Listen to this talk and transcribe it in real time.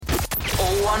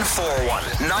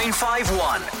0141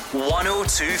 951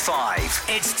 1025.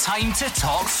 It's time to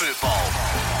talk football.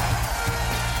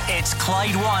 It's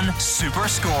Clyde 1 Super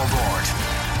Scoreboard.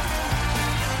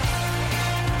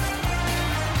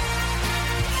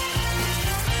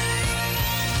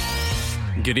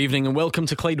 Good evening and welcome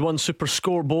to Clyde 1 Super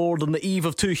Scoreboard on the eve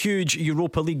of two huge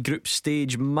Europa League group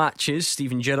stage matches.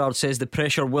 Steven Gerrard says the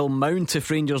pressure will mount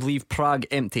if Rangers leave Prague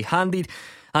empty-handed.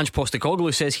 Ange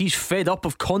Postecoglou says he's fed up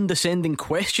of condescending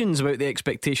questions about the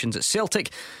expectations at Celtic,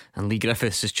 and Lee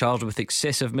Griffiths is charged with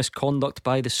excessive misconduct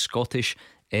by the Scottish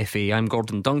FA. I'm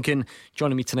Gordon Duncan.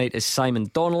 Joining me tonight is Simon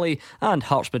Donnelly and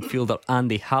Hearts midfielder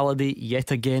Andy Halliday.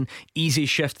 Yet again, easy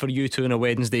shift for you two on a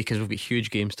Wednesday because we've got huge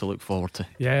games to look forward to.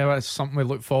 Yeah, that's something we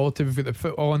look forward to. We've got the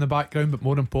football in the background, but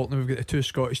more importantly, we've got the two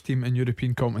Scottish teams in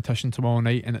European competition tomorrow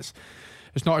night, and it's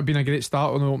not been a great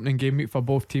start on the opening game week for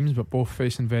both teams, but both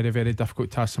facing very, very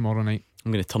difficult tasks tomorrow night.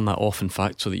 I'm going to turn that off, in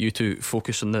fact, so that you two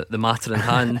focus on the matter in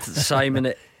hand.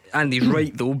 Simon, Andy's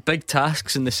right though, big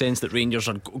tasks in the sense that Rangers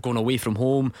are going away from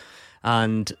home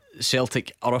and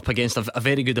Celtic are up against a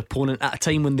very good opponent at a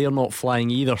time when they're not flying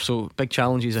either, so big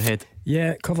challenges ahead.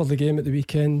 Yeah, covered the game at the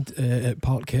weekend at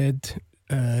Parkhead.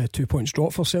 2 points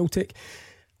drop for Celtic,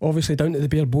 obviously down to the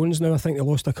bare bones now. I think they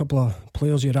lost a couple of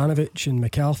players, Juranovic and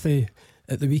McCarthy,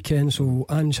 at the weekend, so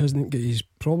Ange hasn't got his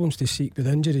problems to seek with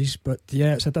injuries. But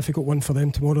yeah, it's a difficult one for them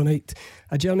tomorrow night.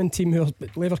 A German team who are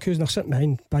Leverkusen are sitting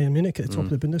behind Bayern Munich at the top of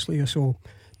the Bundesliga, so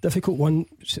difficult one.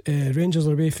 Rangers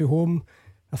are away from home.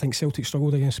 I think Celtic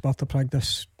struggled against Sparta Prague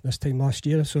this time last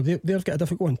year, so they've got a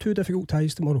difficult one. Two difficult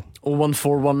ties tomorrow.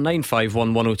 0141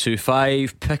 951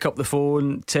 1025. Pick up the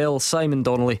phone, tell Simon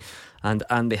Donnelly and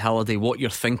Andy Halliday what you're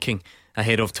thinking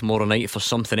ahead of tomorrow night. For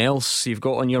something else you've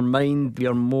got on your mind, we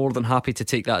are more than happy to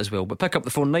take that as well. But pick up the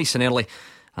phone nice and early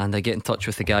and get in touch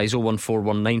with the guys.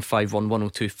 0141 951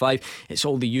 1025. It's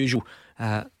all the usual,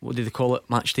 what do they call it,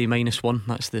 match day -1.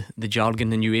 That's the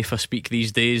jargon in UEFA speak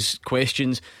these days.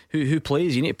 Questions, who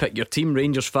plays? You need to pick your team.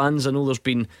 Rangers fans, I know there's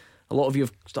been a lot of you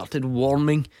have started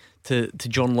warming to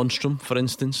John Lundstrom, for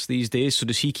instance, these days. So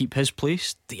does he keep his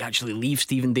place? Do you actually leave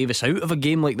Stephen Davis out of a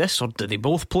game like this, or do they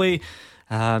both play?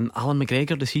 Alan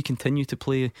McGregor, does he continue to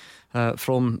play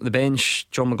from the bench?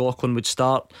 John McLaughlin would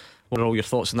start. What are all your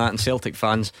thoughts on that? And Celtic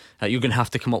fans, you're going to have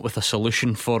to come up with a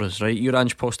solution for us, right? You're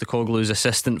Ange Postecoglou's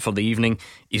assistant for the evening.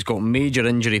 He's got major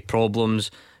injury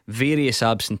problems, various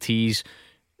absentees.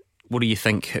 What do you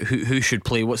think? Who should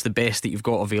play? What's the best that you've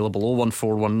got available?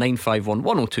 0141 951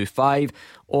 1025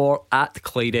 or at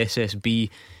Clyde SSB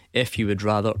if you would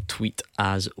rather tweet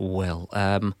as well.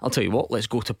 I'll tell you what, let's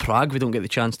go to Prague. We don't get the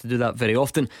chance to do that very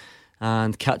often,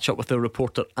 and catch up with our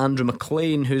reporter Andrew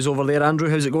McLean, who's over there. Andrew,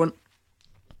 how's it going?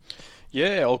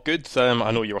 Yeah, all good.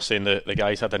 I know you were saying the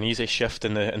guys had an easy shift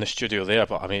in the studio there,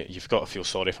 but I mean, you've got to feel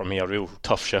sorry for me. A real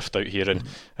tough shift out here in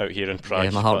Prague. Yeah,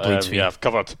 my heart bleeds for you. Yeah, I've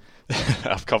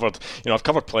covered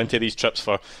plenty of these trips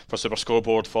for Super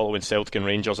Scoreboard, following Celtic and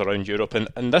Rangers around Europe,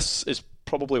 and this is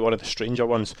probably one of the stranger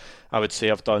ones I would say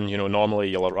I've done. Normally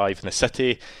you'll arrive in the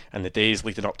city and the days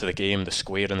leading up to the game, the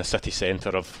square in the city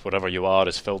centre of wherever you are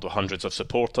is filled with hundreds of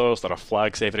supporters. There are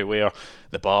flags everywhere.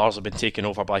 The bars have been taken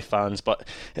over by fans, but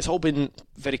it's all been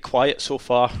very quiet so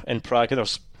far in Prague, and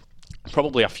there's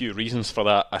probably a few reasons for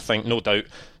that. I think no doubt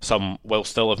some will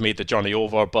still have made the journey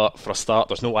over, but for a start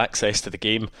there's no access to the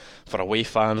game for away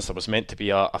fans. There was meant to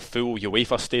be a full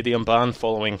UEFA stadium ban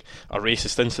following a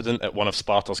racist incident at one of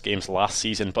Sparta's games last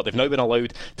season, but they've now been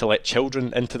allowed to let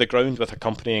children into the ground with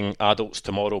accompanying adults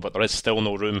tomorrow, but there is still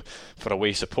no room for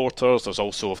away supporters. There's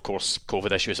also of course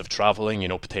COVID issues of travelling,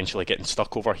 potentially getting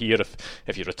stuck over here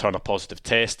if you return a positive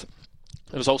test.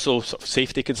 There was also sort of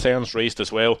safety concerns raised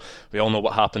as well. We all know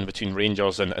what happened between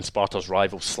Rangers and Sparta's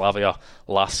rival Slavia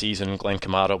last season. Glenn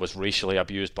Kamara was racially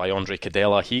abused by Andre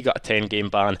Cadella. He got a 10-game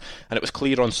ban, and it was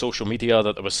clear on social media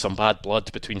that there was some bad blood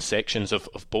between sections of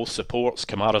both supports.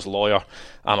 Kamara's lawyer,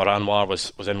 Amar Anwar,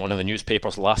 was in one of the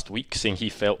newspapers last week saying he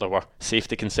felt there were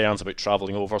safety concerns about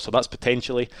travelling over, so that's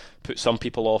potentially put some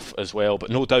people off as well. But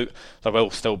no doubt there will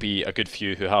still be a good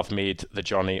few who have made the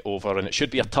journey over, and it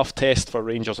should be a tough test for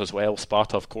Rangers as well. Sparta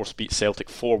of course beat Celtic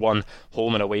 4-1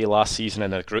 home and away last season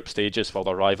in the group stages, while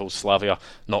their rivals Slavia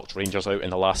knocked Rangers out in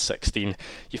the last 16.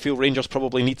 You feel Rangers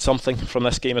probably need something from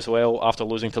this game as well after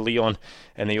losing to Lyon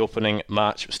in the opening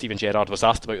match. Steven Gerrard was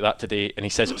asked about that today, and he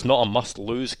says it's not a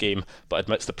must-lose game, but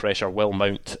admits the pressure will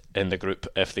mount in the group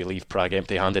if they leave Prague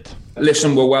empty-handed.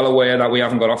 Listen, we're well aware that we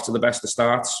haven't got off to the best of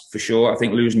starts, for sure. I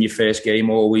think losing your first game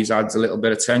always adds a little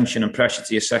bit of tension and pressure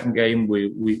to your second game.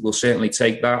 We will certainly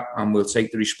take that, and we'll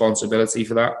take the responsibility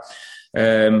for that.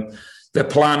 The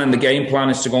plan and the game plan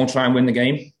is to go and try and win the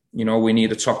game. we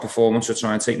need a top performance to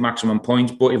try and take maximum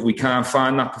points. But if we can't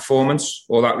find that performance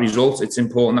or that result, it's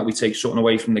important that we take something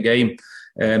away from the game.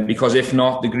 Because if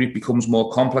not, the group becomes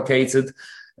more complicated.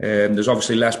 There's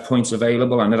obviously less points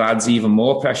available and it adds even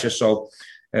more pressure. So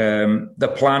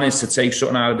the plan is to take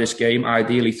something out of this game,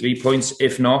 ideally 3 points.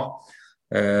 If not,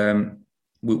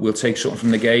 we'll take something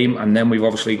from the game, and then we've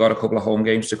obviously got a couple of home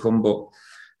games to come. But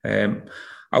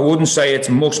I wouldn't say it's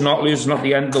must not lose, it's not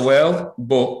the end of the world,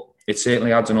 but it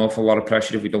certainly adds an awful lot of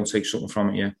pressure if we don't take something from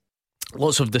it. Yeah.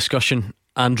 Lots of discussion,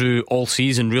 Andrew, all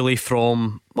season really,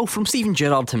 from Steven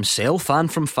Gerrard himself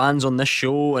and from fans on this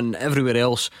show and everywhere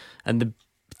else. And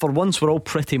for once we're all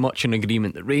pretty much in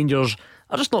agreement that Rangers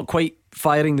are just not quite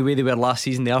firing the way they were last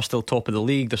season. They are still top of the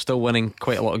league, they're still winning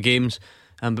quite a lot of games,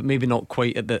 but maybe not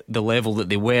quite at the level that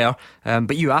they were.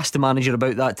 But you asked the manager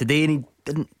about that today and he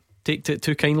didn't take to it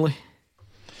too kindly.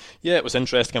 Yeah, it was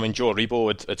interesting. I mean, Joe Aribo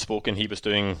had spoken. He was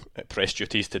doing press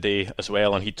duties today as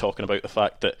well, and he was talking about the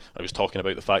fact that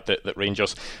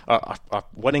Rangers are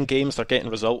winning games, they're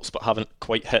getting results, but haven't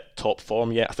quite hit top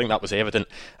form yet. I think that was evident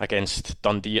against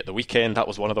Dundee at the weekend. That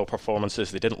was one of their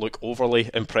performances. They didn't look overly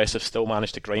impressive, still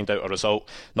managed to grind out a result.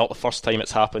 Not the first time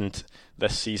it's happened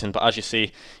this season, but as you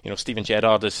say, Steven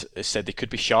Gerrard has said they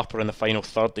could be sharper in the final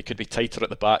third, they could be tighter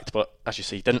at the back, but as you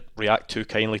say, he didn't react too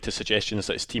kindly to suggestions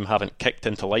that his team haven't kicked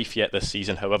into life yet this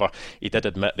season. However, he did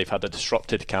admit they've had a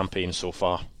disrupted campaign so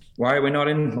far. Why are we not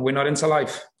into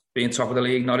life? Being top of the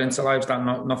league, not into life, is that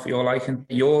not for your liking?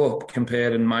 You're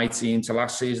comparing my team to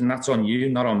last season. That's on you,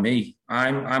 not on me.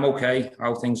 I'm okay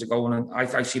how things are going, and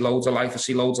I see loads of life. I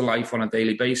see loads of life on a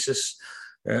daily basis.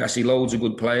 I see loads of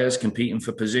good players competing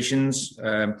for positions.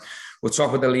 We're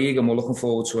top of the league and we're looking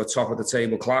forward to a top of the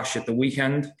table clash at the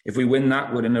weekend. If we win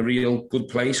that, we're in a real good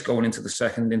place going into the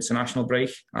second international break.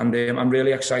 And I'm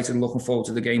really excited and looking forward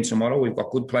to the game tomorrow. We've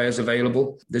got good players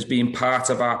available. There's been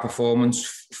part of our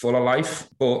performance full of life.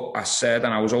 But I said,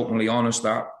 and I was openly honest,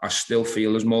 that I still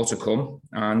feel there's more to come.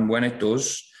 And when it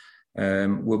does,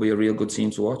 we'll be a real good team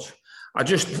to watch. I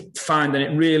just finding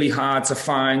it really hard to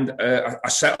find a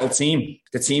settled team.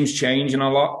 The team's changing a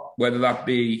lot, whether that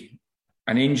be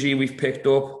an injury we've picked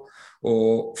up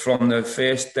or from the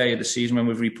first day of the season when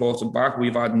we've reported back,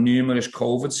 we've had numerous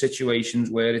COVID situations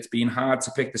where it's been hard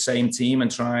to pick the same team and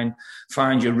try and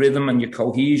find your rhythm and your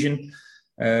cohesion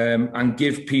and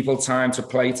give people time to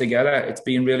play together. It's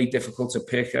been really difficult to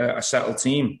pick a settled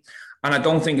team. And I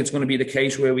don't think it's going to be the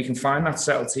case where we can find that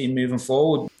settled team moving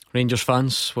forward. Rangers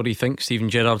fans, what do you think? Steven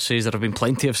Gerrard says there have been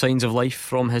plenty of signs of life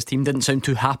from his team. Didn't sound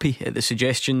too happy at the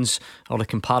suggestions or the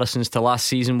comparisons to last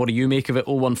season. What do you make of it?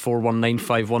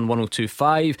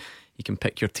 01419511025. You can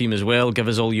pick your team as well. Give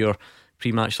us all your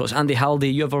pre-match thoughts. Andy Halliday,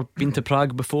 you ever been to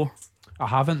Prague before? I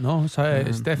haven't, no.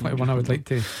 It's definitely one I would like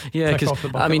to. Yeah, because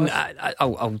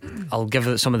I'll give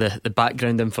it some of the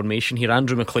background information here.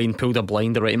 Andrew McLean pulled a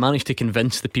blinder, right? He managed to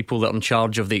convince the people that are in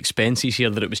charge of the expenses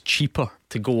here that it was cheaper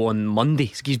to go on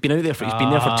Monday. He's been out there he's been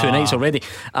there for 2 nights already.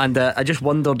 And I just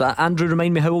wondered, Andrew,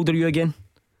 remind me, how old are you again?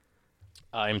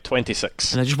 I'm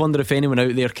 26. And I just wonder if anyone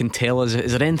out there can tell us,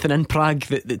 is there anything in Prague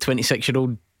that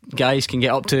 26-year-old guys can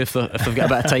get up to if they've got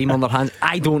a bit of time on their hands?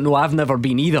 I don't know, I've never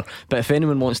been either, but if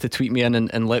anyone wants to tweet me in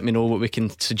and let me know what we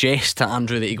can suggest to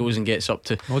Andrew that he goes and gets up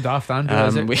to, no daft Andrew,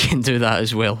 is it? We can do that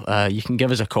as well. You can give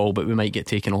us a call, but we might get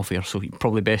taken off here, so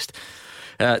probably best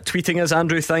tweeting us.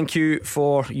 Andrew, thank you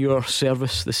for your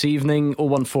service this evening.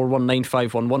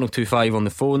 01419511025 on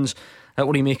the phones.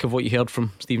 What do you make of what you heard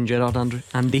from Steven Gerrard, Andrew?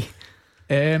 Andy?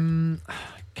 Can't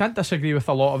disagree with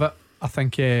a lot of it. I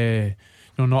think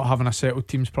not having a settled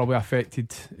team's probably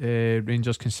affected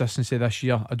Rangers' consistency this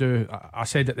year. I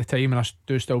said at the time, and I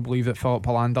do still believe that Philip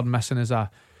Hollander missing is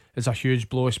a huge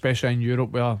blow, especially in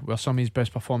Europe where some of his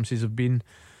best performances have been.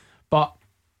 But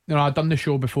I'd done the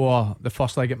show before the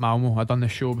first leg at Malmo, I'd done the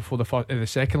show before the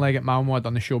second leg at Malmo, I'd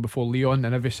done the show before Lyon,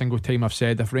 and every single time I've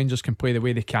said if Rangers can play the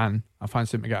way they can, I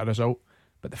fancy them to get a result.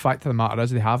 But the fact of the matter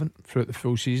is they haven't throughout the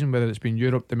full season, whether it's been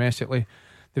Europe, domestically.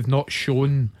 They've not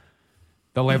shown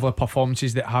the level of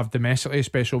performances that have domestically,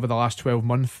 especially over the last 12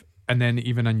 months, and then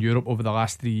even in Europe over the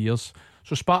last 3 years.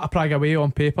 So Sparta Prague away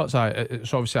on paper,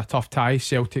 it's obviously a tough tie.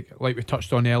 Celtic, like we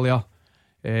touched on earlier,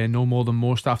 no more than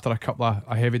most after a couple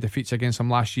of heavy defeats against them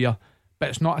last year. But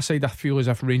it's not a side I feel as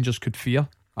if Rangers could fear.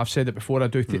 I've said it before, I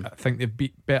do think they've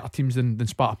beat better teams than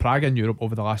Sparta Prague in Europe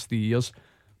over the last 3 years.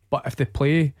 But if they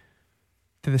play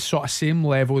to the sort of same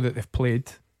level that they've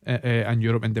played in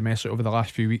Europe and domestic over the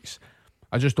last few weeks,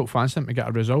 I just don't fancy them to get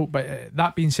a result. But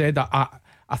that being said, I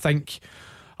think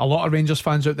a lot of Rangers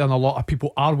fans out there and a lot of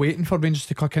people are waiting for Rangers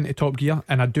to click into top gear,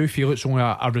 and I do feel it's only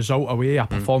a result away, a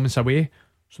performance away.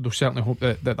 So they'll certainly hope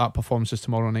that performance is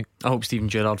tomorrow night. I hope Steven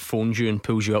Gerrard phones you and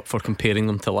pulls you up for comparing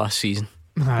them to last season.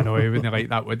 I know he wouldn't like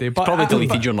that, would he? But probably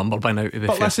deleted your number by now, to be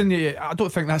but fair. listen, I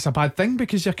don't think that's a bad thing,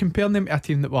 because you're comparing them to a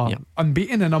team that were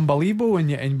unbeaten and unbelievable,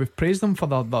 and we've praised them for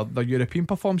their European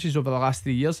performances over the last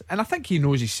 3 years. And I think he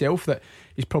knows himself that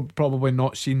he's probably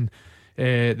not seen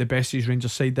the best of his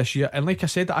Rangers side this year. And like I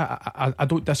said, I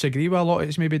don't disagree with a lot.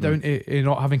 It's maybe down to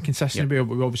not having consistency.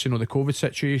 We obviously know the COVID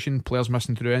situation, players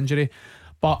missing through injury,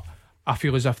 but I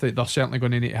feel as if they're certainly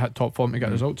going to need to hit top form to get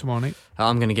a result tomorrow night.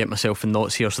 I'm going to get myself in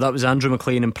knots here. So that was Andrew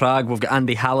McLean in Prague. We've got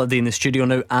Andy Halliday in the studio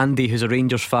now. Andy, who's a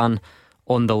Rangers fan,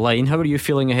 on the line. How are you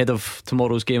feeling ahead of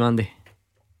tomorrow's game, Andy?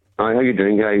 Hi, how you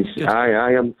doing, guys? Good.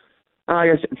 I am.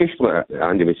 Just what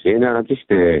Andy was saying there.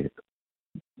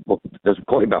 There's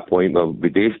got to be a point where we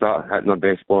do start hitting our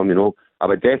best form. You know, I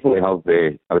would definitely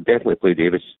play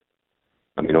Davis.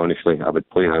 I mean, honestly, I would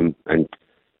play him, and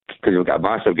because we've got a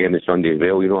massive game on Sunday as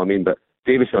well. You know what I mean? But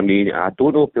Davis for me, I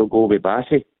don't know if he'll go with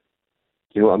Bassey.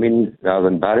 You know what I mean? Rather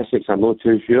than Barisic, I'm not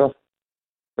too sure.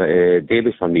 But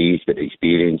Davis for me, he's got the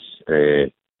experience.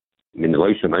 I mean, the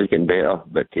Lundstrom is getting better,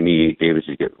 but to me, Davis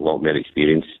has got a lot more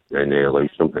experience than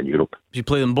Lundstrom in Europe. Do you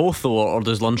play them both, though, or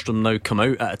does Lundstrom now come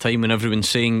out at a time when everyone's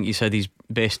saying he's had his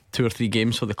best 2 or 3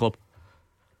 games for the club?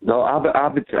 No, I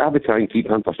would try and keep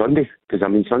him for Sunday, because I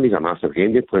mean Sunday's a massive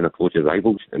game. They're playing our closest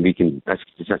rivals, and that's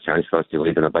a chance for us to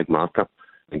lay down a big marker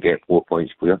and get 4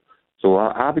 points clear. So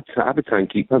I would try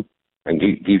and keep him and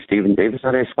give Stephen Davis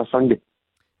a rest for Sunday.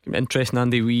 Interesting,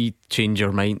 Andy. We change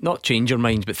your mind, not change your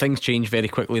minds, but things change very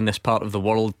quickly in this part of the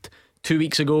world. 2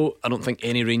 weeks ago, I don't think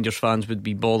any Rangers fans would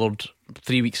be bothered.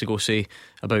 3 weeks ago, say,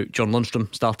 about John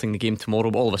Lundstrom starting the game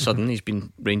tomorrow, but all of a sudden he's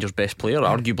been Rangers' best player,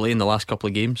 arguably, in the last couple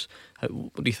of games.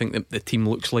 What do you think the team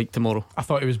looks like tomorrow? I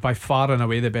thought he was by far and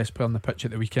away the best player on the pitch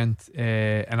at the weekend,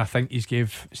 and I think he's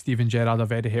gave Steven Gerrard a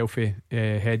very healthy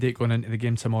headache going into the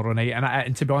game tomorrow night.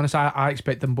 And to be honest, I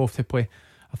expect them both to play.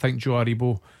 I think Joe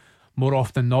Aribo, more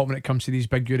often than not, when it comes to these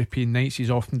big European nights,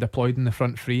 he's often deployed in the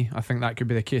front three. I think that could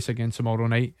be the case again tomorrow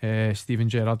night. Steven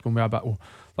Gerrard going with a little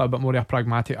bit more of a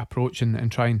pragmatic approach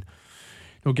and try and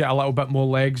get a little bit more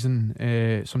legs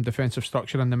and some defensive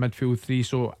structure in the midfield three.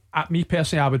 So me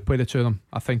personally, I would play the two of them.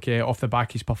 I think off the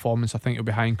back of his performance, I think he'll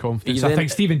be high in confidence. I think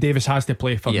Stephen Davis has to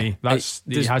play for me.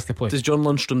 He has to play. Does John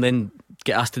Lundstrom then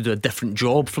get asked to do a different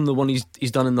job from the one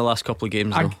he's done in the last couple of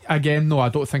games, though? Again, no, I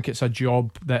don't think it's a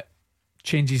job that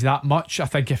changes that much. I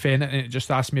think if anything, it just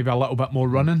asks maybe a little bit more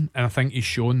running, and I think he's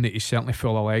shown that he's certainly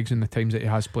full of legs in the times that he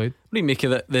has played. What do you make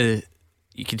of it?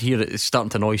 You could hear it's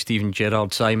starting to annoy Steven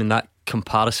Gerrard, Simon, that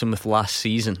comparison with last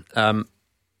season. And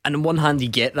on one hand you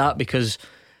get that, because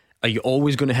are you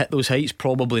always going to hit those heights?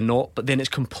 Probably not, but then it's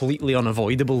completely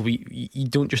unavoidable. You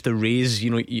don't just erase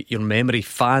your memory.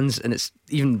 Fans, and it's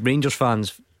even Rangers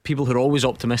fans, people who are always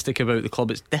optimistic about the club,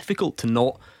 it's difficult to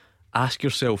not ask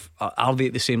yourself, are they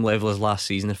at the same level as last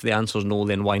season? If the answer is no,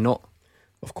 then why not?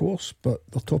 Of course, but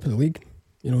they're top of the league.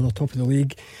 They're top of the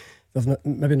league. They've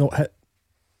maybe not hit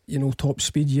top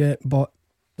speed yet, but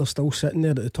they're still sitting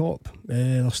there at the top.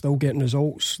 They're still getting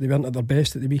results. They weren't at their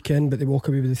best at the weekend, but they walk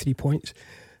away with the 3 points.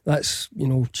 That's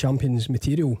champions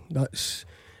material.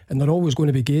 And they're always going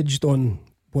to be gauged on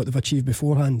what they've achieved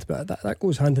beforehand, but that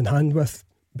goes hand in hand with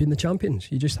being the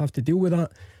champions. You just have to deal with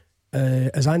that.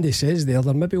 As Andy says they're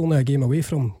maybe only a game away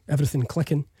from everything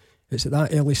clicking. It's at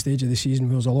that early stage of the season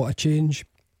where there's a lot of change,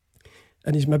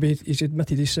 and he's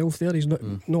admitted himself there, he's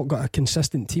not got a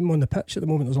consistent team on the pitch at the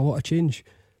moment. There's a lot of change,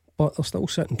 but they're still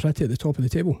sitting pretty at the top of the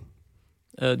table.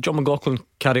 John McLaughlin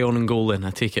carry on in goal then,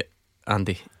 I take it,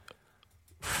 Andy?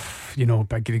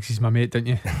 Big Griggs is my mate, don't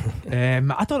you?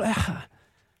 I don't.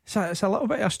 It's a little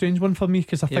bit of a strange one for me,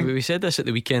 because I think we said this at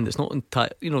the weekend. It's not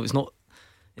it's not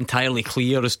entirely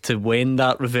clear as to when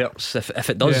that reverts, if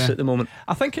it does at the moment.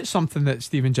 I think it's something that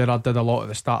Steven Gerrard did a lot at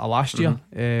the start of last year.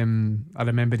 I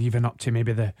remember even up to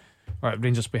maybe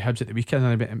Rangers play Hibs at the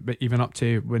weekend, but even up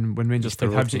to when Rangers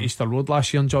played Hibs at Easter Road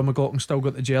last year, and John McLaughlin still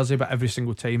got the jersey, but every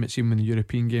single time it seemed when the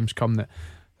European games come that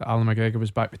Alan McGregor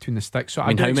was back between the sticks. So I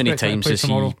mean, how many times has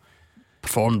he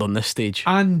performed on this stage?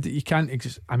 And you can't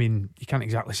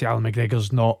exactly say Alan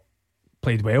McGregor's not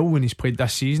played well when he's played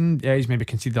this season. Yeah, he's maybe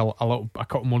conceded a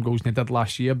couple more goals than he did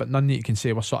last year, but none that you can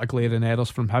say were sort of glaring errors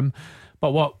from him.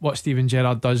 But what Steven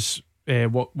Gerrard does,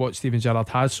 what Steven Gerrard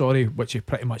has, which he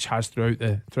pretty much has throughout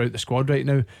the squad right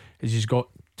now, is he's got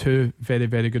two very,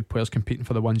 very good players competing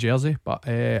for the one jersey. But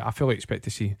I fully expect to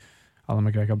see Alan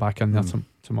McGregor back in there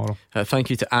tomorrow.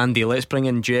 Thank you to Andy. Let's bring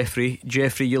in Jeffrey.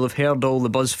 You'll have heard all the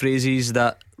buzz phrases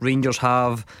that Rangers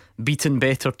have beaten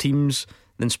better teams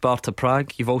than Sparta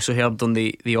Prague. You've also heard on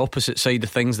the opposite side of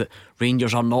things that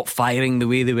Rangers are not firing the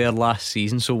way they were last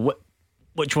season. So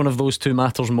which one of those two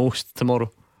matters most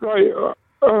tomorrow? Right.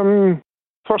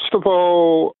 First of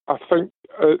all, I think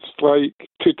it's like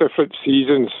two different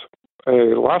seasons.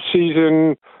 Last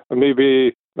season, and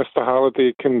maybe Mr.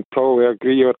 Halliday can probably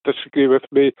agree or disagree with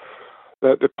me,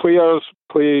 that the players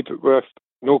played with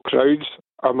no crowds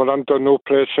and were under no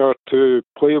pressure to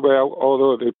play well,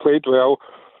 although they played well.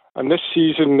 And this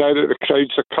season, now that the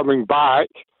crowds are coming back,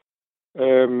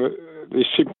 they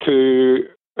seem to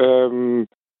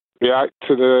react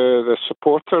to the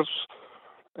supporters.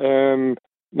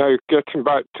 Now, getting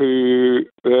back to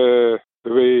the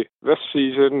way this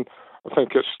season, I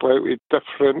think it's slightly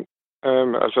different,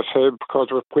 as I said, because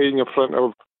we're playing in front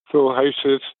of full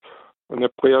houses and the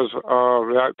players are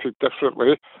reacting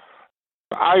differently.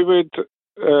 I would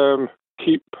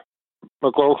keep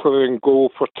McLaughlin in goal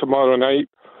for tomorrow night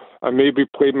and maybe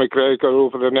play McGregor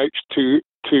over the next two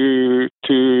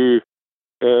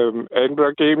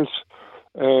Edinburgh games,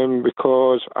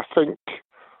 because I think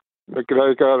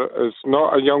McGregor is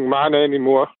not a young man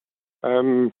anymore.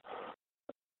 And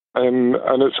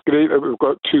it's great that we've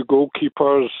got two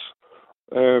goalkeepers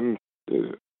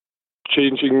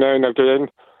changing now and again.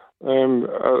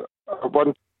 At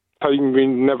one time we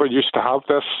never used to have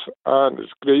this, and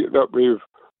it's great that we've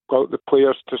got the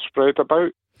players to spread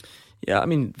about. Yeah, I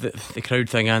mean, the crowd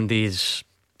thing, Andy, is...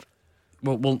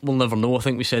 We'll never know. I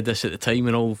think we said this at the time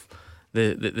when all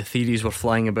the theories were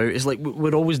flying about. It's like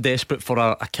we're always desperate for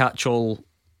a catch-all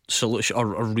solution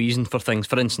or a reason for things.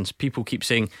 For instance, people keep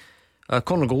saying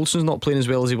Conor Goldson's not playing as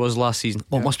well as he was last season.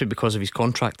 Well, it must be because of his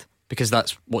contract, because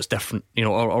that's what's different. You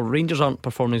know, or Rangers aren't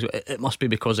performing as well. It must be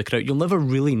because of crowd. You'll never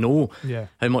really know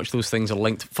how much those things are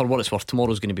linked. For what it's worth,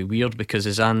 tomorrow's going to be weird because,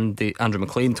 as Andrew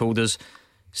McLean told us,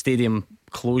 stadium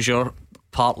closure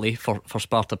partly for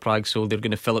Sparta Prague, so they're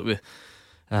going to fill it with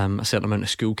a certain amount of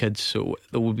school kids, so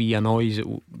there will be a noise. It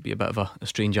will be a bit of a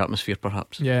strange atmosphere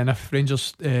perhaps. Yeah, and if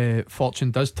Rangers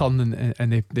fortune does turn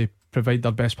and they provide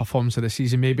their best performance of the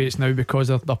season, maybe it's now because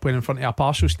they're playing in front of a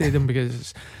partial stadium,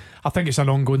 because I think it's an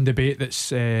ongoing debate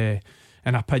that's an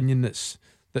opinion that's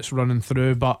running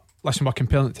through. But listen, we're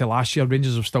comparing it to last year.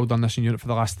 Rangers have still done this in Europe for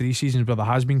the last 3 seasons where there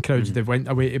has been crowds. They've went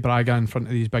away to Braga in front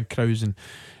of these big crowds and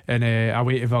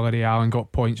away to Villarreal and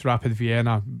got points. Rapid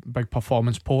Vienna, big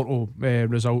performance. Porto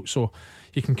results. So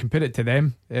you can compare it to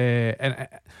them. And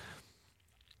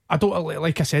I don't,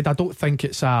 like I said, I don't think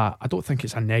it's a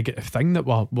negative thing that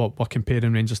we're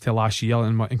comparing Rangers to last year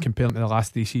and comparing to the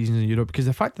last 3 seasons in Europe, because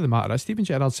the fact of the matter is, Steven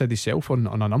Gerrard said himself on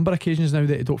a number of occasions now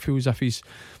that he don't feel as if his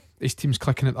team's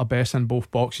clicking at their best in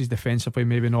both boxes defensively,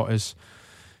 maybe not as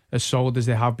solid as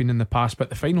they have been in the past. But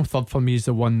the final third for me is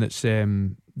the one that's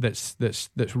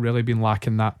really been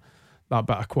lacking that bit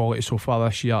of quality so far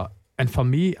this year. And for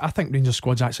me, I think Rangers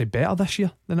squad's actually better this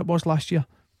year than it was last year.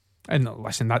 And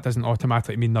listen, that doesn't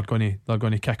automatically mean they're going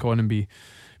to kick on and be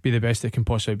the best they can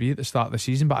possibly be at the start of the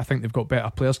season. But I think they've got better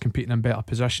players competing in better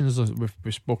positions. We've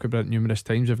spoken about it numerous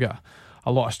times. We've got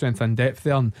a lot of strength and depth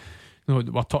there. And you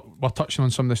know, we're touching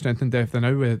on some of the strength and depth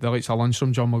now with the likes of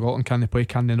Lundstrom, John McLaughlin. Can they play?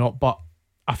 Can they not? But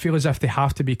I feel as if they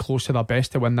have to be close to their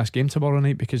best to win this game tomorrow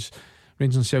night, because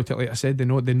Rangers and Celtic, like I said, they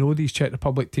know these Czech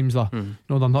Republic teams are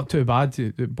they're not too bad.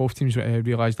 Both teams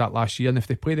realised that last year, and if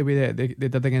they play the way they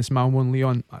did against Malmo and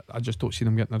Lyon, I just don't see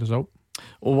them getting a result.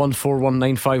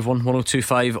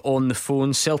 01419511025 on the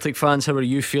phone. Celtic fans, how are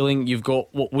you feeling? You've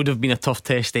got what would have been a tough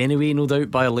test anyway, no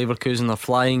doubt. Bayer Leverkusen are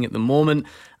flying at the moment,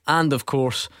 and of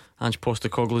course Ange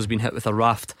Postecoglou has been hit with a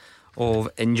raft of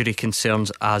injury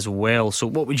concerns as well. So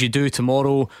what would you do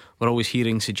tomorrow? We're always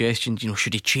hearing suggestions,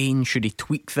 should he change, should he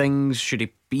tweak things, should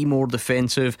he be more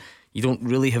defensive? You don't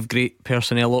really have great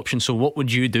personnel options, so what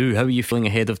would you do? How are you feeling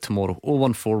ahead of tomorrow?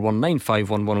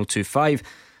 01419511025.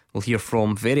 We'll hear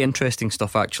from very interesting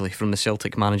stuff actually from the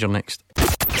Celtic manager next.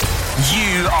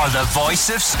 You are the voice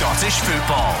of Scottish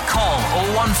football. Call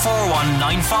 0141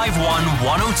 951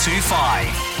 1025.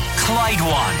 Clyde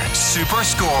 1 Super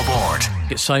Scoreboard.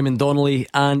 Simon Donnelly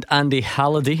and Andy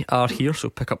Halliday are here, so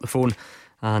pick up the phone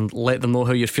and let them know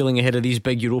how you're feeling ahead of these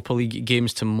big Europa League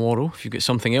games tomorrow. If you've got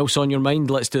something else on your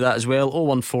mind, let's do that as well.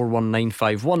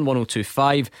 0141951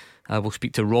 1025. We'll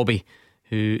speak to Robbie,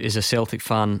 who is a Celtic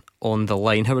fan, on the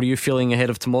line. How are you feeling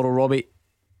ahead of tomorrow, Robbie?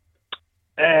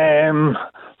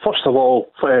 First of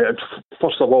all,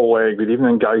 good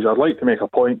evening, guys. I'd like to make a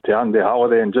point to Andy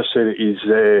Halliday and just say that he's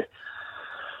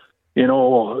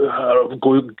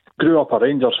grew up a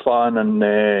Rangers fan, and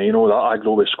that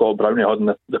aggro with Scott Brownlee had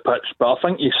on the pitch, but I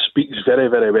think he speaks very,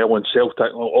 very well on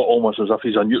Celtic, almost as if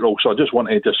he's a neutral. So I just want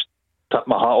to tip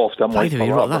my hat off to him. By the way,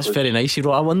 Rob, that's very nice.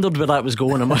 I wondered where that was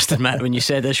going. I must admit, when you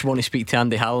said this, you want to speak to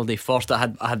Andy Halliday first,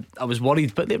 I was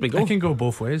worried, but there we go. It can go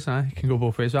both ways. It can go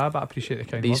both ways. But I appreciate the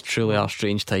kind. These truly are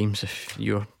strange times if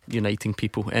you're uniting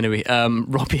people. Anyway,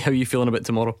 Robbie, how are you feeling about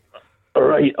tomorrow?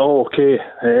 Right, okay.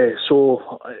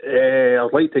 So I'd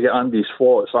like to get Andy's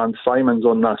thoughts and Simon's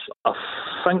on this. I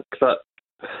think that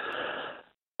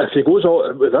if he goes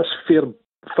all with this fair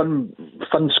fun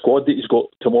squad that he's got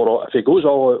tomorrow, if he goes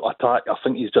all attack, I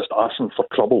think he's just asking for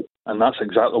trouble. And that's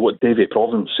exactly what Davy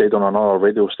Providence said on another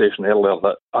radio station earlier,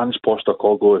 that Ange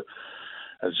Postecoglou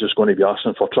is just going to be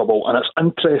asking for trouble. And it's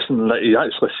interesting that he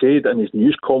actually said in his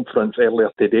news conference earlier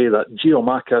today that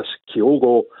Giakoumakis,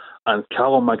 Kyogo and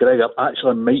Callum McGregor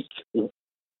actually might,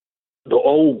 they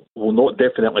all will not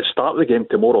definitely start the game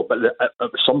tomorrow, but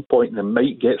at some point they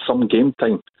might get some game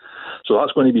time. So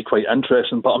that's going to be quite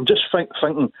interesting. But I'm just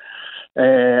thinking,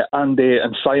 Andy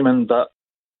and Simon, that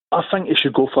I think he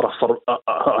should go for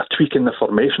a tweak in the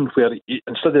formation where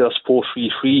instead of this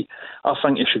 4-3-3, I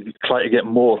think he should try to get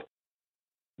more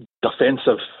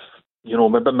defensive,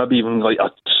 maybe even like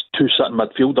two sitting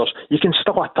midfielders. You can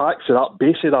still attack to that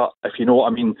base of that, if you know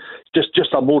what I mean.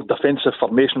 Just a more defensive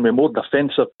formation with more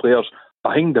defensive players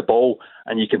behind the ball,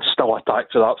 and you can still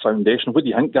attack to that foundation. What do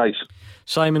you think, guys?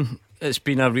 Simon, it's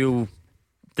been a real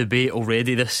debate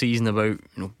already this season about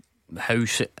how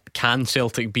can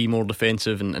Celtic be more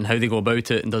defensive and how they go about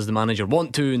it, and does the manager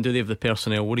want to, and do they have the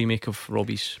personnel? What do you make of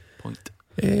Robbie's point?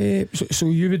 So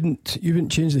you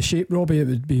wouldn't change the shape, Robbie? It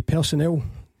would be personnel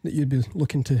that you'd be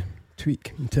looking to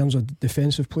tweak in terms of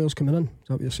defensive players coming in. Is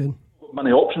that what you're saying?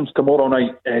 Many options tomorrow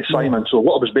night, Simon. So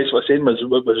what I was basically saying was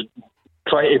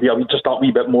try to be just a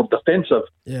wee bit more defensive,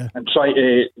 and try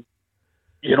to,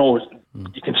 you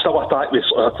can still attack with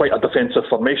quite a defensive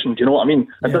formation. Do you know what I mean?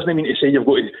 It doesn't mean to say you've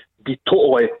got to be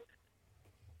totally,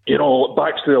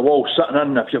 backs to the wall sitting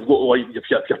in. If you've got if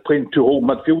you're playing two whole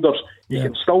midfielders, you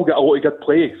can still get a lot of good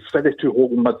play for the two whole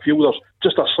midfielders.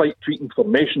 Just a slight tweak in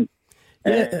formation.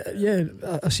 Yeah,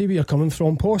 I see where you're coming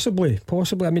from. Possibly.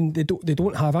 I mean, they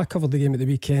don't have. I covered the game at the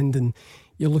weekend, and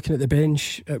you're looking at the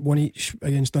bench at one each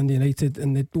against Dundee United,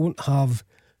 and they don't have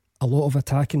a lot of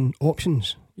attacking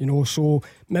options. So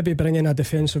maybe bringing a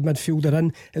defensive midfielder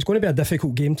in. It's going to be a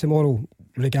difficult game tomorrow,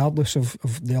 regardless of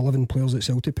the 11 players that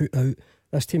Celtic put out.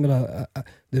 This team are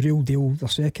the real deal. They're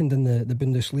second in the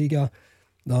Bundesliga.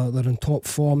 They're in top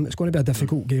form. It's going to be a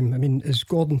difficult game. I mean, as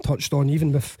Gordon touched on,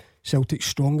 even with Celtic's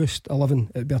strongest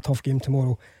 11, it'd be a tough game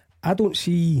tomorrow. I don't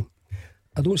see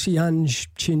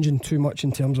Ange changing too much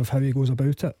in terms of how he goes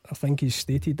about it. I think he's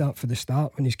stated that for the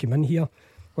start when he's come in here.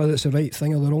 Whether it's the right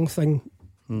thing or the wrong thing,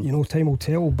 time will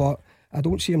tell. But I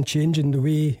don't see him changing the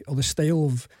way or the style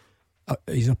of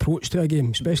his approach to a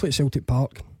game, especially at Celtic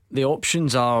Park. The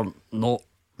options are not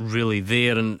really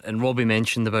there, and Robbie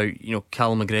mentioned about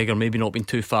Callum McGregor maybe not being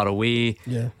too far away,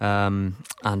 and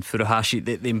Furuhashi.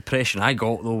 The impression I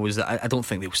got though was that I don't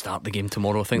think they'll start the game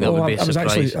tomorrow. I think that would be a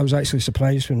surprise. I was actually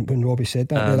surprised when Robbie said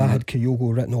that. I had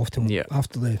Kyogo written off to him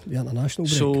after the international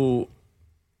break. So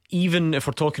even if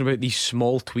we're talking about these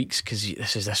small tweaks, because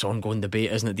this is this ongoing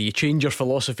debate, isn't it? Do you change your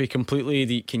philosophy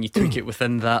completely? Can you tweak it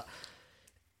within that?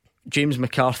 James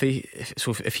McCarthy,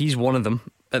 so if he's one of them,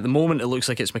 at the moment it looks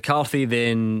like it's McCarthy,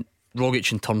 then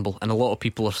Rogic and Turnbull, and a lot of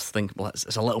people are thinking, well,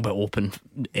 it's a little bit open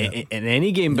in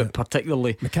any game, but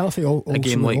particularly McCarthy also a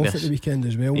game like off this at the weekend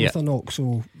as well with a knock.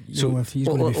 So if he's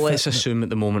going to be let's assume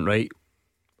at the moment, right?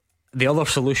 The other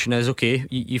solution is, okay,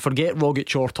 you forget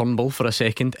Rogic or Turnbull for a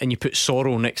second and you put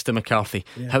Sorrow next to McCarthy.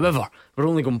 However, we're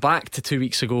only going back to 2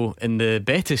 weeks ago in the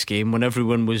Betis game when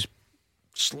everyone was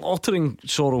slaughtering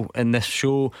Sorrow in this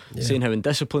show, saying how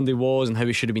indisciplined he was and how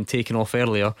he should have been taken off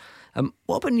earlier.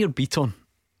 What about Near Beaton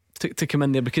to come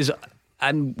in there? Because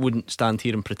I wouldn't stand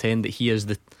here and pretend that he is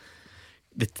the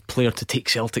player to take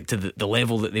Celtic to the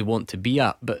level that they want to be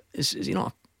at, but is he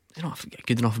not a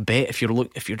good enough bet if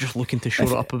you're just looking to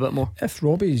shore it up a bit more? If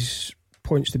Robbie's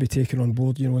points to be taken on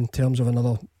board, in terms of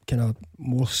another kind of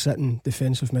more sitting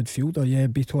defensive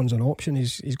midfielder, Beaton's an option.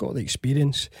 He's got the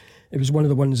experience. It was one of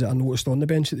the ones that I noticed on the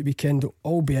bench at the weekend,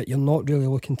 albeit you're not really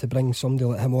looking to bring somebody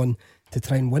like him on to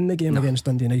try and win the game against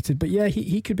Dundee United, but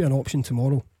he could be an option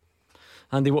tomorrow.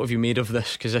 Andy, what have you made of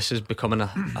this? Because this is becoming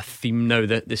a theme now,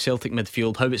 the Celtic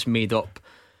midfield, how it's made up.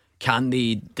 Can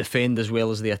they defend as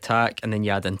well as they attack? And then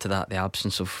you add into that the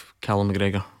absence of Callum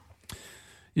McGregor.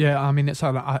 Yeah, I mean, it's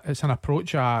an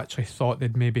approach I actually thought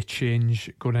they'd maybe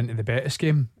change going into the Betis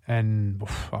game, and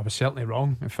I was certainly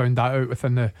wrong. I found that out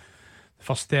within the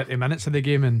first 30 minutes of the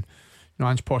game, and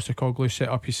Ange Postecoglou set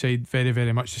up his side very,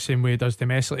 very much the same way he does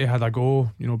domestically. Had a go,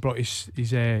 brought his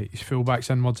fullbacks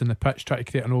inwards in the pitch, try to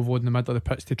create an overload in the middle of the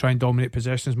pitch to try and dominate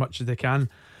possession as much as they can.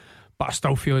 But I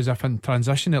still feel as if in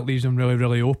transition it leaves them really,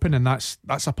 really open, and that's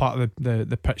a part of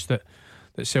the pitch that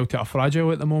Celtic are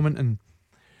fragile at the moment. And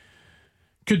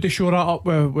could they shore that up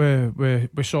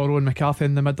with Sorrow and McCarthy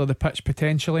in the middle of the pitch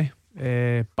potentially?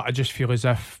 But I just feel as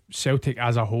if Celtic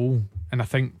as a whole, and I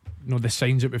think the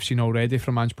signs that we've seen already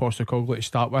from Ange Postecoglou to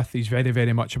start with, he's very,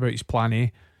 very much about his plan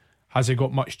A. Has he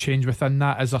got much change within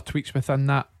that? Is there tweaks within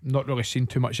that? Not really seen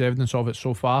too much evidence of it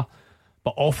so far.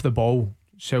 But off the ball,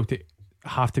 Celtic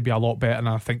have to be a lot better, and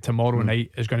I think tomorrow night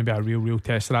is going to be a real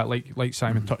test of that. Like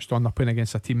Simon touched on, they're playing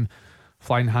against a team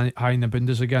flying high in the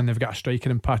Bundesliga, and they've got a striker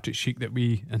in Patrick Schick that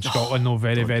we in Scotland know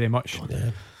very, very much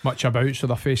about. So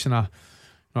they're facing a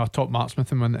top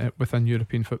marksman within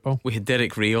European football. We had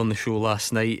Derek Ray on the show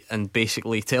last night and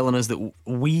basically telling us that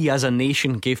we as a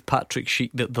nation gave Patrick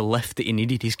Schick the lift that he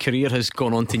needed. His career has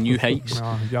gone on to new heights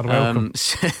you're welcome.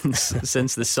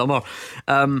 since the summer.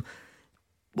 On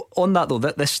that though,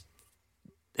 this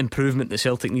improvement that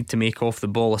Celtic need to make off the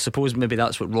ball, I suppose maybe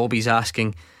that's what Robbie's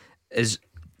asking, is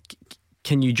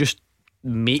can you just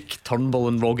make Turnbull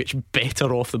and Rogic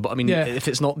better off the ball? I mean, if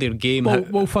it's not their game.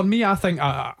 Well, for me, I think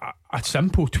a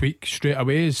simple tweak straight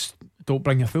away is don't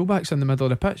bring your fullbacks in the middle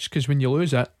of the pitch, because when you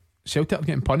lose it, Celtic are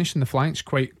getting punished in the flanks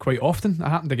quite often. It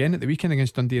happened again at the weekend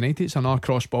against Dundee United. It's another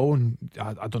cross ball, and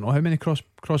I don't know how many cross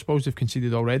balls they've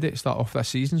conceded already to start off this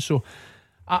season. So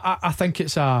I think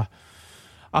it's a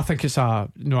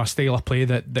style of play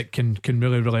that can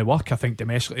really work. I think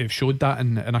domestically they've showed that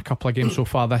in a couple of games so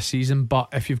far this season. But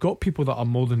if you've got people that are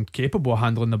more than capable of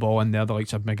handling the ball in there, the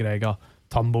likes of McGregor,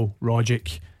 Turnbull,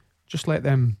 Rogic, just let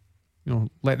them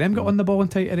get on the ball in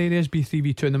tighter areas, be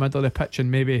 3v2 in the middle of the pitch, and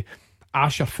maybe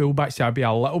ask your fullbacks to be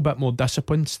a little bit more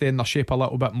disciplined, stay in their shape a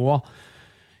little bit more,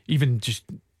 even just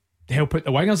help out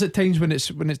the wingers at times when it's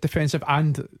defensive.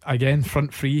 And again,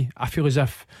 front three, I feel as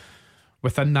if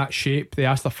within that shape they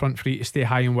ask their front three to stay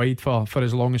high and wide for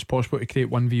as long as possible to create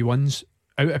 1v1s.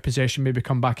 Out of possession, maybe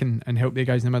come back and help the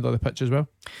guys in the middle of the pitch as well.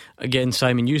 Again,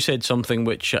 Simon, you said something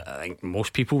which I think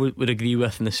most people would agree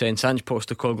with, in the sense Ange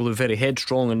Postecoglou very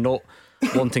headstrong and not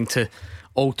wanting to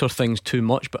alter things too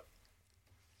much, but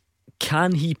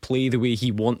can he play the way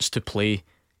he wants to play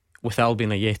with Albion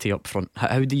Ajeti up front?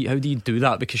 How do you do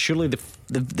that? Because surely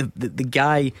the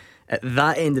guy at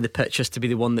that end of the pitch has to be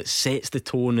the one that sets the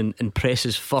tone and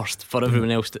presses first for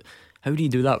everyone else. How do you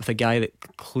do that with a guy that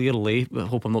clearly, I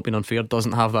hope I'm not being unfair,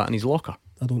 doesn't have that in his locker?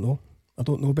 I don't know,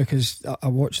 because I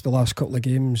watched the last couple of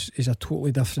games. He's a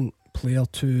totally different player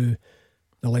to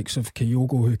the likes of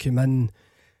Kyogo, who came in,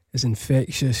 is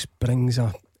infectious, brings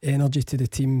a energy to the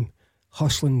team,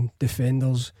 hustling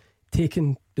defenders,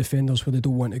 taking defenders where they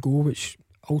don't want to go, which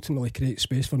ultimately creates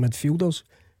space for midfielders,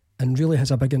 and really has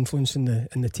a big influence in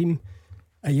the team.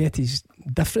 Ajeti's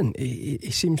different. He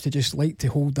seems to just like to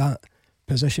hold that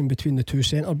position between the two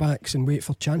centre backs and wait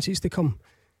for chances to come.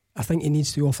 I think he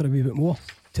needs to offer a wee bit more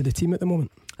to the team at the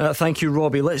moment. Thank you,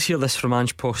 Robbie. Let's hear this from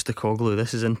Ange Postecoglou.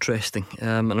 This is interesting,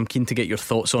 and I'm keen to get your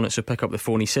thoughts on it, so pick up the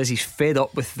phone. He says he's fed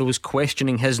up with those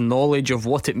questioning his knowledge of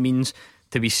what it means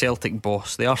to be Celtic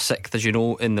boss. They are 6th, as you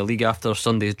know, in the league after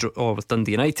Sunday's draw with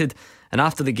Dundee United, and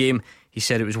after the game he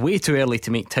said it was way too early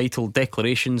to make title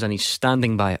declarations, and he's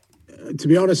standing by it. To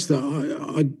be honest,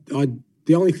 I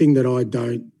the only thing that I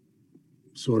don't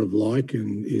sort of like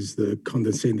is the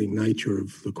condescending nature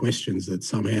of the questions, that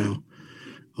somehow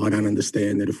I don't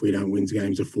understand that if we don't win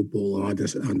games of football, I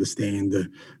just understand the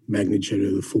magnitude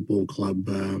of the football club,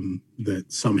 that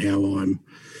somehow I'm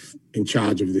in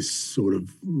charge of this sort of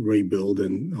rebuild,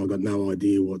 and I've got no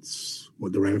idea what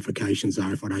the ramifications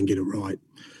are if I don't get it right.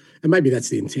 And maybe that's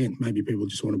the intent. Maybe people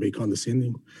just want to be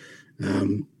condescending.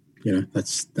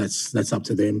 That's up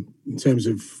to them. In terms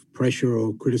of pressure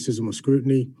or criticism or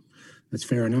scrutiny, that's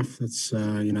fair enough. That's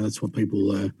what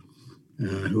people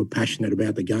who are passionate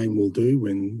about the game will do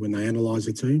when they analyse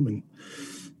a team, and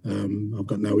I've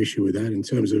got no issue with that. In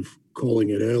terms of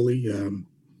calling it early,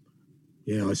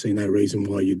 I see no reason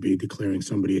why you'd be declaring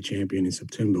somebody a champion in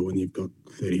September when you've got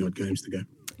 30 odd games to go.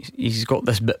 He's got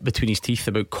this bit between his teeth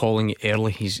about calling it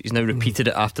early. He's now repeated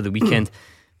it after the weekend.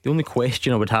 The only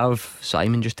question I would have,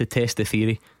 Simon, just to test the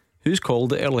theory, who's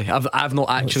called it early? I've not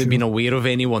actually been aware of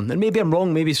anyone, and maybe I'm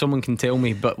wrong, maybe someone can tell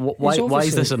me, but why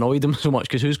has this annoyed him so much?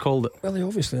 Because who's called it? Well, he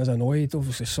obviously is annoyed.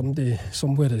 Obviously somebody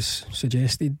somewhere has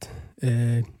suggested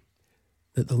that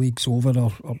the league's over,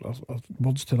 or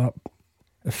words to that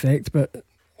effect. But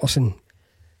listen,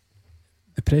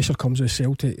 the pressure comes with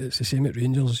Celtic. It's the same at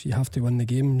Rangers. You have to win the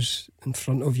games in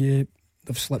front of you.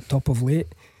 They've slipped up of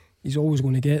late. He's always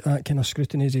going to get that kind of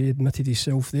scrutiny, as he admitted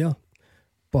himself there.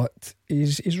 But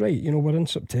he's right. You know, we're in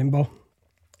September.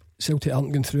 Celtic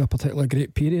aren't going through a particularly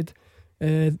great period.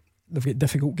 They've got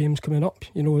difficult games coming up.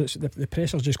 You know, the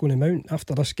pressure's just going to mount.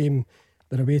 After this game,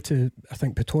 they're away to, I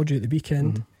think, Pittodrie at the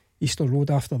weekend, Easter Road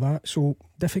after that. So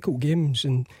difficult games,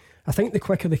 and I think the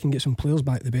quicker they can get some players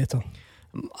back, the better.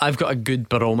 I've got a good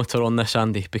barometer on this,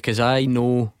 Andy, because I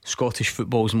know Scottish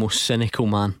football's most cynical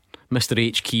man, Mr.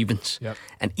 H. Keevans. Yep.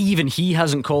 And even he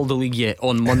hasn't called the league yet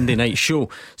on Monday night show.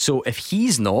 So if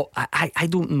he's not, I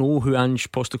don't know who Ange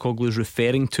Postecoglou is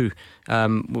referring to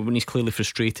when he's clearly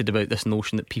frustrated about this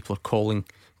notion that people are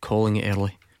calling it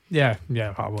early. Yeah,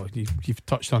 well, you've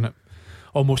touched on it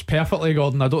almost perfectly,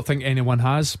 Gordon. I don't think anyone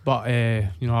has, but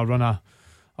you know, I run a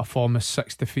form of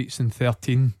 6 defeats in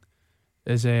 13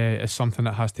 is something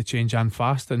that has to change, and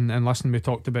fast. And listen, we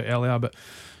talked about earlier, but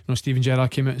you know, Steven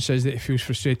Gerrard came out and says that he feels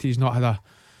frustrated. He's not had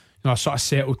a sort of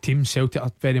settled team. Celtic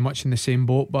are very much in the same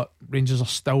boat, but Rangers are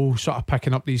still sort of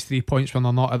picking up these 3 points when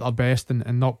they're not at their best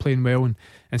and not playing well, and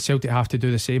Celtic have to do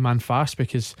the same and fast,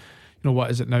 because you know, what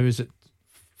is it now? Is it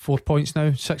 4 points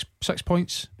now? 6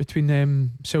 points between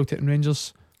Celtic and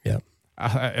Rangers. Yeah.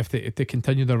 If they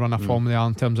continue their run of form they are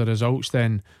in terms of results,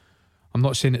 then I'm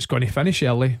not saying it's going to finish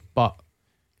early, but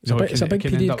it's a big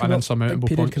period coming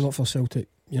up for Celtic.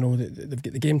 You know, they've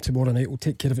got the game tomorrow night, will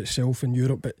take care of itself in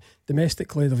Europe, but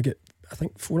domestically they've got, I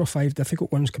think, 4 or 5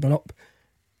 difficult ones coming up.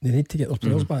 They need to get their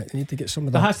players back. They need to get some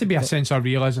of that. There has to be a sense of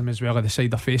realism as well of the side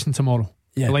they're facing tomorrow.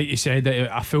 Yeah. Like you said,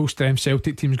 a full strength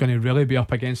Celtic team is going to really be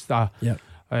up against a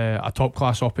top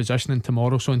class opposition in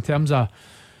tomorrow. So in terms of,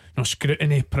 you know,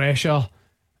 scrutiny, pressure,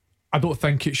 I don't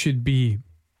think it should be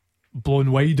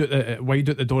blown wide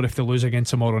out the door if they lose again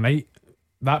tomorrow night.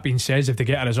 That being said, if they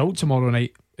get a result tomorrow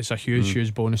night, it's a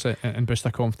huge bonus and boost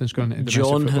their confidence going into domestic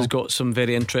John football. has got some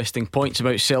very interesting points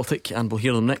about Celtic, and we'll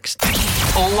hear them next.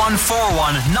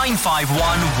 0141 951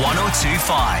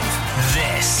 1025.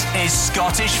 This is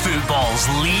Scottish football's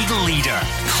league leader,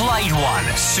 Clyde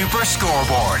One Super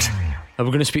Scoreboard. We're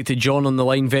going to speak to John on the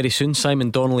line very soon. Simon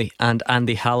Donnelly and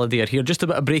Andy Halliday are here. Just a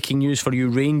bit of breaking news for you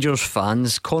Rangers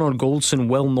fans. Connor Goldson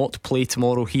will not play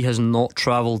tomorrow. He has not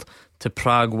travelled to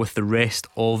Prague with the rest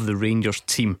of the Rangers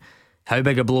team. How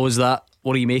big a blow is that?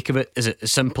 What do you make of it? Is it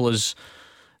as simple as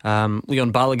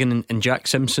Leon Balogun and Jack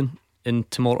Simpson in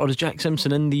tomorrow, or is Jack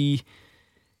Simpson in the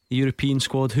European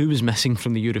squad? Who was missing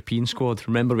from the European squad?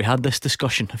 Remember, we had this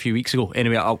discussion a few weeks ago.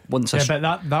 Anyway, but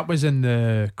that was in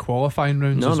the qualifying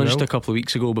rounds. No, just a couple of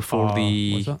weeks ago before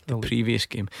the previous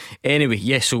game.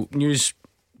 Anyway, so news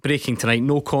breaking tonight.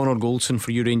 No Connor Goldson for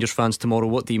you Rangers fans tomorrow.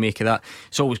 What do you make of that?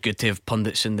 It's always good to have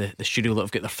pundits in the studio that have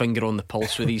got their finger on the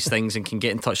pulse with these things and can get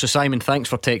in touch. So Simon, thanks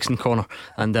for texting Connor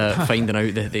and finding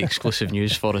out the exclusive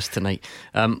news for us tonight.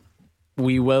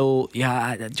 We will.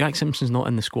 Jack Simpson's not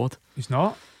in the squad. He's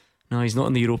not? No, he's not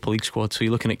in the Europa League squad. So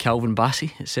you're looking at Calvin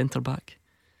Bassey at centre back.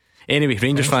 Anyway,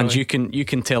 Rangers fans, you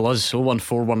can tell us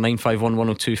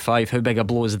 01419511025 how big a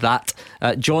blow is that.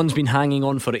 John's been hanging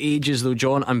on for ages though.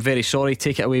 John, I'm very sorry.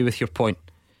 Take it away with your point.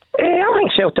 I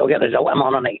think Celtic will get a result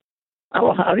tomorrow night.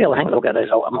 I really think they'll get a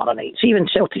result tomorrow night. See, when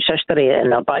Celtic's history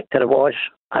and they're back to the was,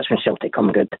 that's when Celtic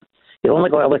come good. You only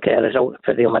got to look at a result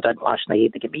for Real Madrid last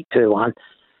night. They get beat 2-1.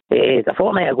 The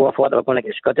fortnight ago I thought they were going to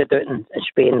get scudded out in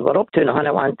Spain. We're up 2-0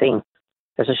 at one time.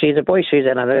 As I say, the boys says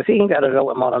in and if you can get a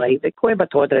result tomorrow night, they go a bit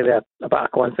Pittodrie with a bit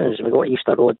of confidence. We go to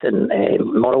Easter Road and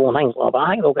tomorrow night. I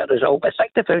think they'll get a result. But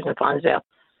 60,000 fans there.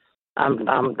 I'm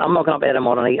not going to bet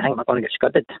tomorrow night. I think they're going to get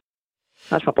scudded.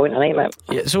 That's my point tonight, mate.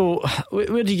 Yeah. So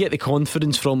where do you get the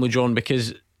confidence from, John?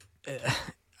 Because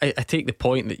I take the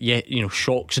point that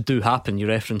shocks do happen. You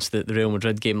referenced the Real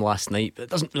Madrid game last night, but it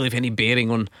doesn't really have any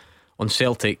bearing on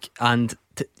Celtic. And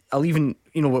I'll even,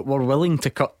 we're willing to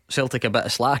cut Celtic a bit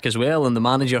of slack as well, and the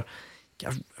manager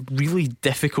a really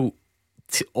difficult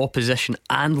opposition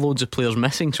and loads of players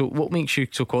missing. So what makes you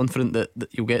so confident that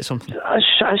you'll get something?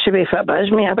 That's the way fit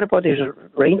is, mate. Everybody's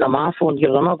writing them off on they're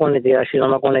not going to do this, they're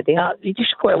not going to do that. You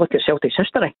just got to look at Celtic's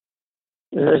history.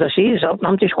 As I say,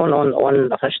 I'm just going on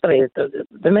the history.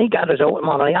 They might get a result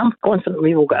tomorrow night. I'm confident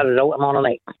we will get a result tomorrow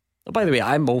night. By the way,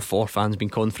 I'm all for fans being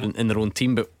confident in their own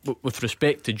team, but with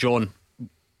respect to John,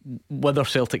 whether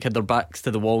Celtic had their backs to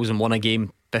the walls and won a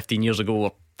game 15 years ago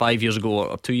or 5 years ago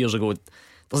or 2 years ago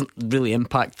doesn't really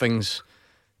impact things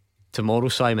tomorrow,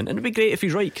 Simon. And it'd be great if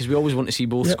he's right, because we always want to see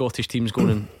both Scottish teams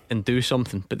go and do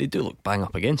something, but they do look bang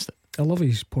up against it. I love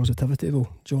his positivity though,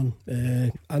 John,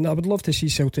 and I would love to see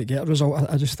Celtic get a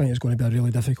result. I just think it's going to be a really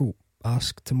difficult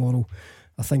ask tomorrow.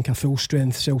 I think a full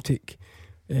strength Celtic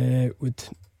would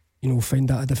find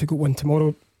that a difficult one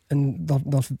tomorrow. and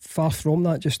they're far from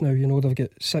that just now. You know, they've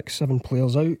got 6-7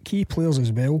 players out, key players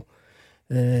as well,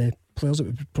 players that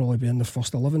would probably be in the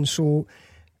first 11. So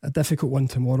a difficult one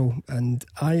tomorrow, and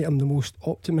I am the most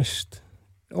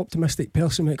optimistic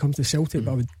person when it comes to Celtic,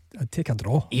 but I'd take a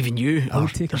draw. Even you? I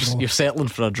would take a draw. You're settling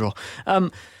for a draw. I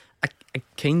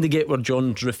kind of get where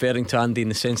John's referring to, Andy, in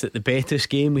the sense that the Betis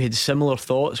game, we had similar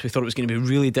thoughts. We thought it was going to be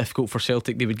really difficult for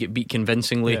Celtic. They would get beat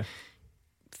convincingly. Yeah.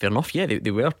 Fair enough, yeah,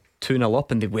 they were 2-0 up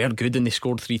and they were good and they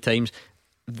scored 3 times.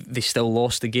 They still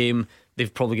lost the game.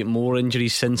 They've probably got more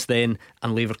injuries since then,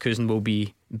 and Leverkusen will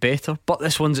be better. But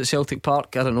this one's at Celtic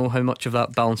Park. I don't know how much of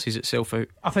that balances itself out.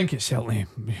 I think it's certainly,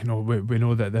 you know, we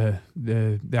know that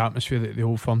the atmosphere that the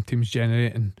Old Firm teams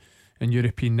generate in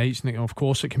European nights, and of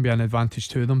course it can be an advantage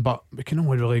to them, but we can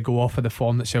only really go off of the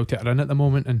form that Celtic are in at the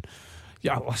moment. And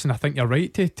yeah, listen, I think you're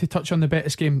right to touch on the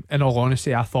Betis game. In all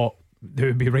honesty, I thought they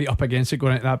would be right up against it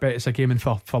going into that Betis game, and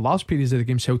for large periods of the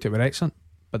game Celtic were excellent.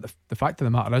 But the fact of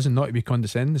the matter is, and not to be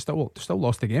condescending, they still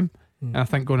lost the game. And I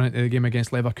think going into the game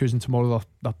against Leverkusen tomorrow,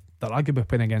 they're arguably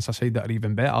playing against a side that are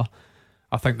even better.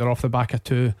 I think they're off the back of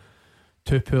two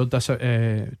poor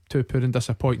and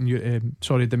disappointing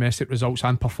domestic results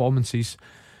and performances.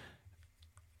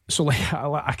 So like,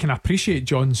 I can appreciate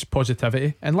John's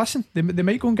positivity, and listen, they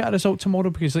might go and get a result tomorrow,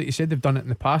 because like you said, they've done it in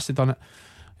the past. They've done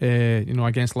it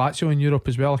against Lazio in Europe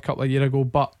as well a couple of years ago.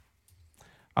 But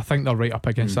I think they're right up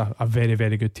against a very,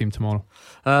 very good team tomorrow.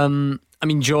 I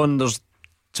mean, John, there's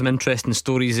some interesting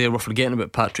stories there. We're forgetting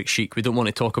about Patrick Schick. We don't want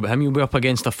to talk about him. You'll be up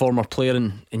against a former player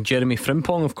in Jeremy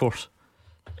Frimpong, of course.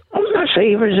 That's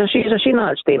right. I seen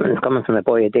that statement coming from the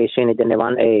boy today saying he didn't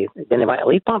want to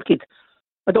leave Parkhead.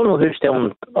 I don't know who's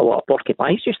telling a lot of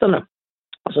porcupines just on it.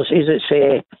 As I says, it's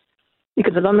you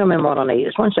could have done them tomorrow night.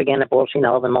 It's once again the board seen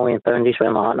 £11 million. He's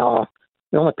went like, no,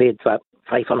 we only paid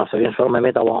 $500,000 for him. We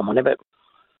made a lot of money, but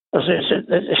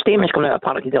the statements coming out of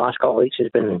Parkhead the last couple of weeks has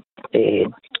been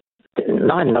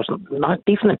nothing. There's not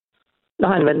definitely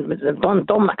nothing. When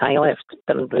Don Mackay left,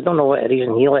 we don't know what the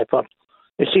reason he left for.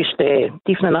 It's just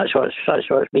definitely that's what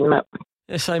it's been, mate.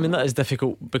 Yeah, Simon, that is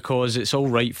difficult, because it's all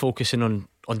right focusing on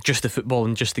just the football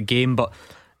and just the game, but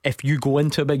if you go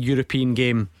into a big European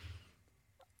game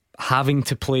having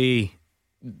to play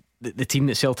the team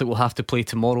that Celtic will have to play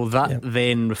tomorrow, that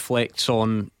then reflects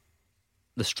on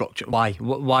the structure. Why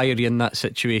are you in that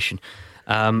situation?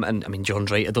 And I mean,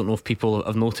 John's right. I don't know if people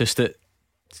have noticed it.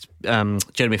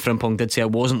 Jeremy Frimpong did say, I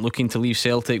wasn't looking to leave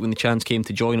Celtic when the chance came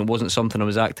to join. It wasn't something I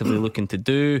was actively looking to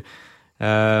do.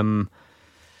 It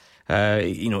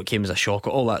came as a shock,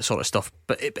 all that sort of stuff.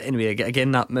 But anyway,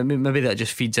 again, that maybe that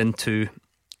just feeds into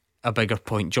a bigger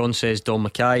point. John says Don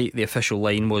Mackay, the official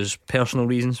line was personal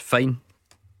reasons. Fine,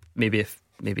 maybe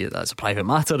that's a private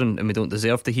matter and we don't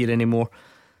deserve to hear any more.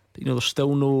 But there's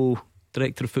still no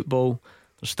director of football,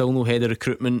 there's still no head of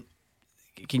recruitment.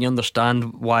 Can you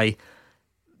understand why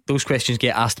those questions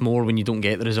get asked more when you don't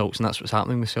get the results? And that's what's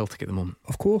happening with Celtic at the moment.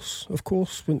 Of course.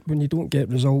 When you don't get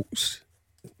results,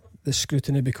 the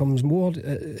scrutiny becomes more.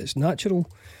 It's natural.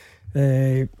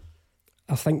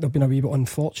 I think they've been a wee bit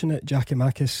unfortunate.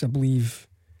 Giakoumakis, I believe,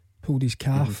 pulled his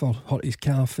calf or hurt his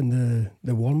calf in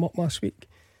the warm-up last week.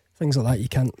 Things like that you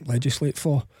can't legislate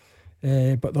for.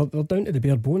 But they're down to the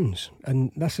bare bones,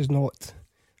 and this is not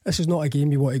a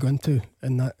game you want to go into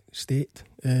in that state.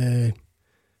 It'll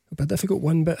be a difficult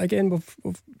one, but again, we've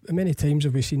many times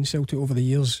have we seen Celtic over the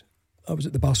years. I was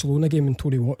at the Barcelona game and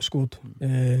Tory Watt scored.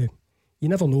 You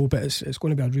never know, but it's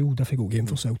going to be a real difficult game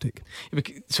for Celtic.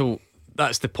 So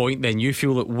that's the point then. You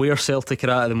feel that where Celtic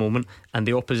are at the moment and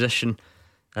the opposition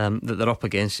that they're up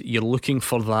against, you're looking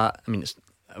for that. I mean,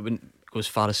 I wouldn't go as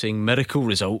far as saying miracle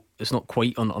result. It's not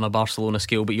quite on a Barcelona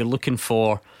scale, but you're looking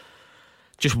for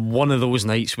just one of those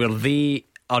nights where they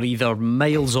are either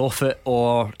miles off it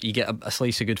or you get a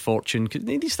slice of good fortune. Because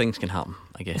these things can happen,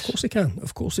 I guess.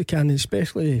 Of course they can,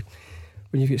 especially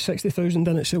when you've got 60,000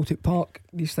 in at Celtic Park.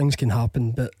 These things can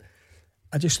happen, but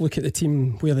I just look at the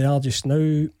team where they are just now,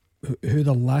 who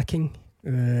they're lacking. I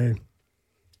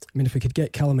mean, if we could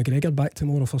get Callum McGregor back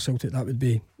tomorrow for Celtic, that would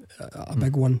be a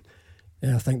big one.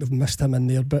 I think they've missed him in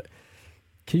there, but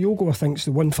Kyogo, I think, is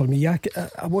the one for me. I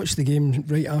watched the game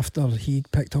right after he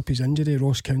picked up his injury,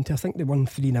 Ross County. I think they won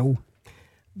 3-0,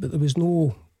 but there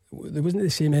wasn't the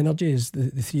same energy as the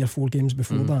 3 or 4 games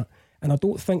before that, and I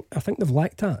think they've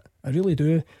lacked that. I really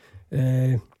do.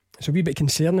 It's a wee bit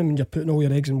concerning when you're putting all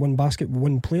your eggs in one basket with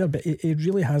one player, but it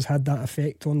really has had that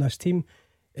effect on this team.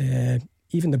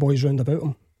 Even the boys round about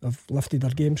him have lifted their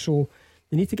game, so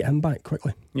they need to get him back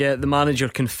quickly. Yeah, the manager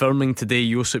confirming today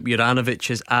Josip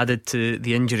Juranovic is added to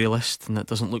the injury list, and that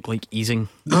doesn't look like easing.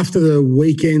 After the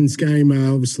weekend's game,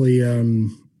 obviously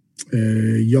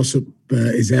Josip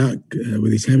is out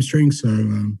with his hamstring, so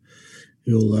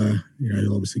he'll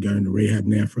obviously go into rehab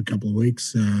now for a couple of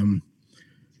weeks. Who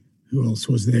else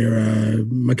was there?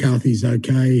 McCarthy's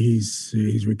okay.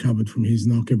 He's recovered from his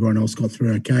knock. Everyone else got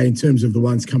through okay. In terms of the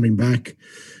ones coming back,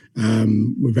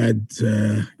 we've had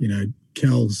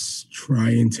Cal's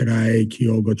trained today,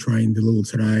 Kyogo trained a little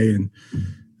today, and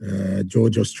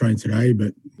Georgios trained today.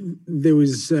 But there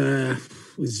was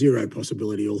zero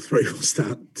possibility all three will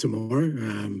start tomorrow.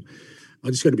 I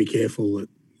just got to be careful that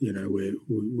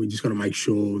we just got to make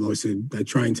sure. Like I said, they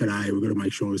train today. We've got to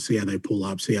make sure, see how they pull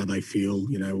up, see how they feel.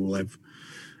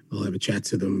 I'll have a chat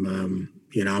to them.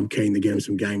 I'm keen to get them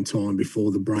some game time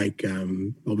before the break.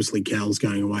 Obviously, Cal's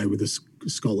going away with the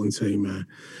Scotland team.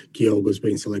 Kyogo's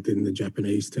been selected in the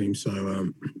Japanese team,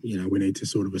 so we need to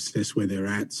sort of assess where they're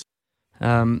at.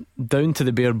 Down to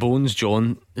the bare bones,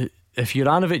 John. If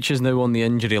Juranovic is now on the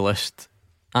injury list,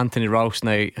 Anthony Ralph's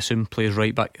now assumed plays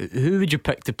right back. Who would you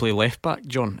pick to play left back,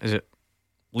 John? Is it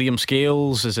Liam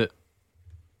Scales? Is it,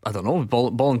 I don't know,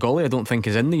 Bolingoli? I don't think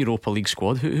is in the Europa League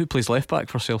squad. Who plays left back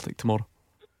for Celtic tomorrow?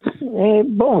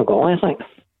 Bolingoli, I think.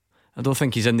 I don't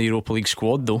think he's in the Europa League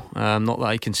squad though. Not that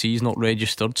I can see. He's not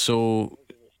registered. So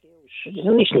he's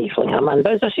only sneaking him in.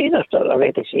 But as I say, they're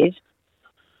already says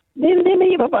they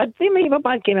may have a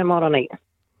bad game tomorrow night.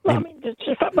 Well, I mean,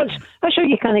 that's how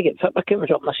you can't get football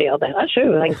coupons up on a Saturday. That's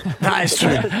how I think. That is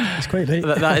true. It's quite right.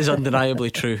 That is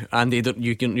undeniably true. Andy,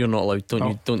 you're not allowed.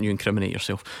 Don't you incriminate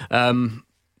yourself.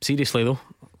 Seriously though,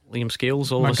 Liam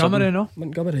Scales all Montgomery, of a sudden.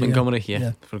 Montgomery,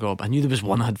 yeah. Forgot. I knew there was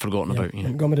one I had forgotten about.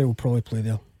 Montgomery will probably play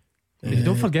there. You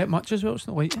don't forget much as well. It's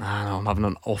not like no, I'm having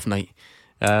an off night.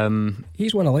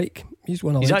 He's one I like. He's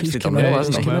actually done well,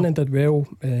 hasn't he? He came in and did well.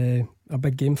 A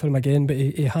big game for him again, but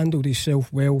he handled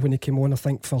himself well when he came on. I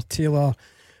think for Taylor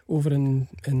over in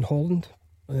Holland,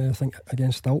 I think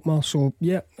against Alkmaar. So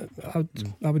yeah, I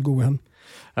would go with him.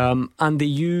 Andy,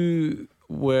 you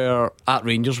were at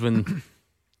Rangers when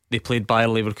they played Bayer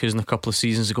Leverkusen a couple of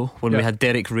seasons ago. When we had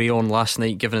Derek Ray on last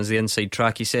night, giving us the inside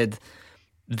track, he said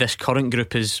this current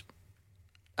group is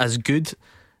as good.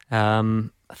 I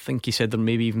think he said they're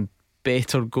maybe even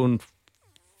better going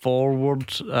forward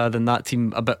than that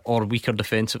team, a bit, or weaker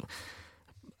defensive.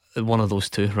 One of those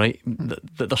two, right?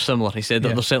 That they're similar. He said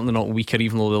that they're certainly not weaker,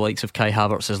 even though the likes of Kai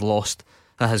Havertz has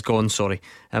gone.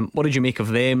 What did you make of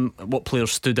them? What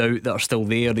players stood out that are still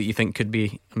there that you think could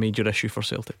be a major issue for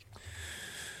Celtic?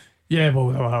 Yeah,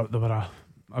 well, they were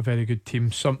a very good team.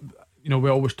 We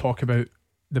always talk about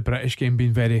the British game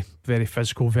being very, very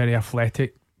physical, very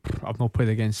athletic. I've not played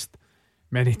against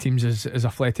many teams as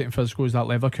athletic and physical as that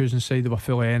Leverkusen side. They were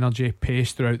full of energy,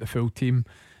 pace throughout the full team.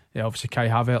 Obviously Kai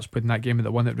Havertz played in that game, but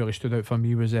the one that really stood out for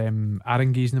me was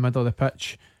Aranguiz in the middle of the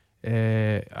pitch.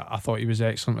 I thought he was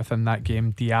excellent within that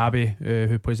game. Diaby,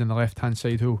 who plays on the left hand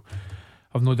side, who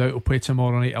I've no doubt will play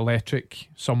tomorrow night, electric.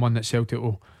 Someone that Celtic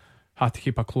will have to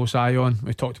keep a close eye on.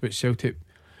 We talked about Celtic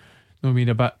a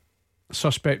bit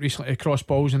suspect recently across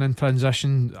balls and in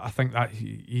transition. I think that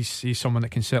he's someone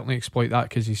that can certainly exploit that,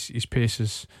 because his pace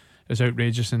is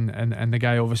outrageous, and the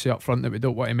guy obviously up front that we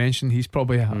don't want to mention, he's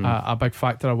probably a big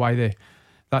factor of why the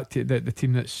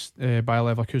team that's by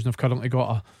Leverkusen have currently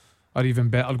got are even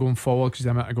better going forward, because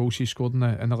the amount of goals he scored in the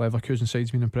Leverkusen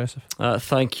side's been impressive.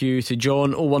 Thank you to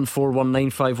John.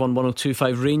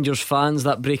 01419511025. Rangers fans,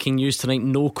 that breaking news tonight: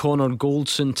 no Connor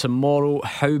Goldson tomorrow.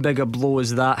 How big a blow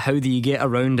is that? How do you get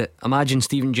around it? Imagine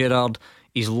Steven Gerrard,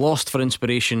 he's lost for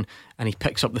inspiration, and he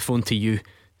picks up the phone to you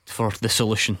for the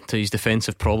solution to his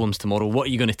defensive problems tomorrow. What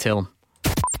are you going to tell him?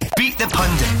 Beat the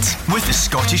Pundit with the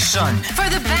Scottish Sun. For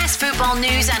the best football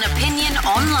news and opinion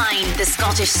online,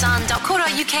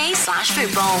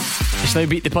 thescottishsun.co.uk/football. It's now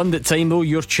Beat the Pundit time though.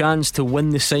 Your chance to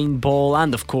win the signed ball,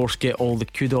 and of course get all the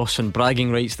kudos and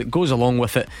bragging rights that goes along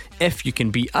with it, if you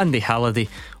can beat Andy Halliday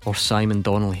or Simon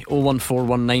Donnelly.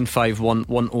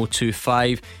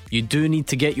 01419511025. You do need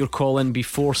to get your call in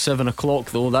before 7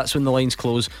 o'clock though. That's when the lines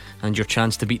close, and your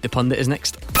chance to beat the Pundit is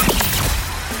next.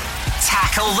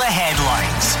 Tackle the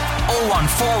headlines.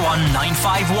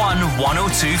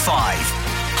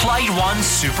 01419511025. Clyde 1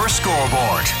 Super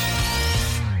Scoreboard.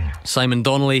 Simon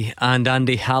Donnelly and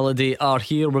Andy Halliday are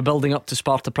here. We're building up to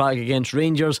Sparta Prague against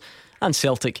Rangers and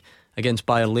Celtic against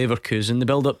Bayer Leverkusen. The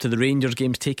build up to the Rangers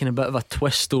game's taking a bit of a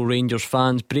twist though, Rangers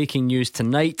fans. Breaking news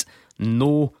tonight: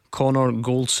 no Connor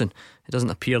Goldson. It doesn't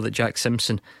appear that Jack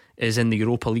Simpson is in the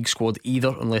Europa League squad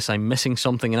either, unless I'm missing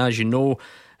something. And as you know,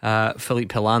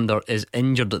 Philippe Helander is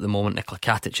injured at the moment. Nikola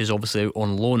Katic is obviously out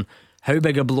on loan. How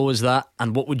big a blow is that,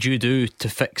 and what would you do to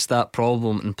fix that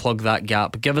problem and plug that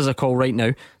gap? Give us a call right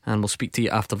now and we'll speak to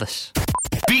you after this.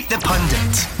 Beat the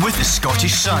Pundit with the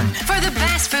Scottish Sun. For the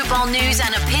best football news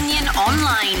and opinion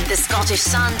online,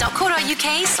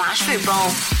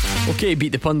 thescottishsun.co.uk/football. Okay,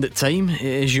 Beat the Pundit time. It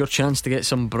is your chance to get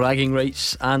some bragging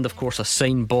rights and, of course, a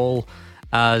signed ball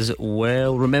as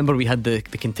well. Remember, we had the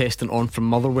contestant on from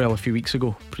Motherwell a few weeks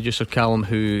ago, producer Callum,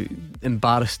 who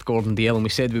embarrassed Gordon Dale, and we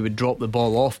said we would drop the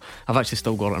ball off. I've actually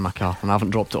still got it in my car and I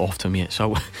haven't dropped it off to him yet,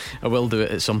 so I will do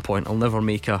it at some point. I'll never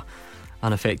make an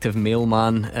effective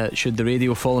mailman should the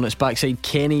radio fall on its backside.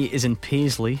 Kenny is in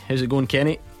Paisley. How's it going,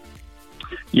 Kenny?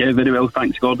 Yeah, very well,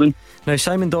 thanks, Gordon. Now,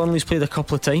 Simon Donnelly's played a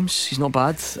couple of times. He's not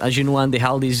bad. As you know, Andy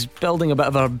Halliday's building a bit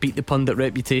of a Beat the Pundit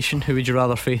reputation. Who would you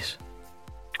rather face?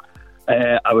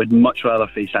 I would much rather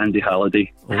face Andy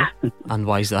Halliday. Oh, and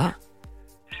why is that?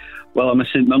 Well, I'm a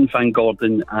St Mirren fan,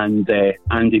 Gordon, and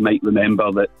Andy might remember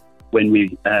that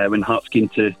when Hearts came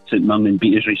to St Mirren and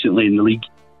beat us recently in the league,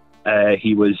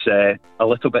 he was a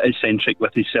little bit eccentric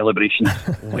with his celebration.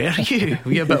 Were you?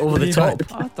 Were you a bit over the top?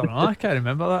 I don't know, I can't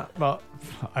remember that, but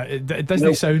it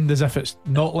doesn't sound as if it's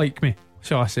not like me,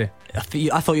 shall I say.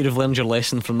 I thought you'd have learned your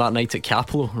lesson from that night at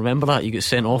Capello. Remember that? You got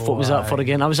sent off. What was that for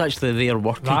again? I was actually there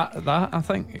working. That I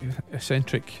think,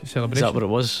 eccentric celebration. Is that what it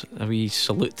was? A wee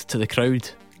salute to the crowd?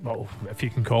 Well, if you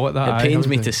can call it that. It pains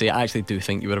me to say, I actually do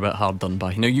think you were a bit hard done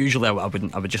by. Now, usually I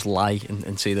wouldn't. I would just lie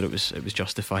and say that it was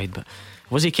justified. But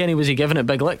was he, Kenny? Was he giving it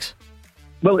big licks?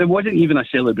 Well, it wasn't even a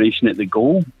celebration at the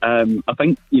goal. I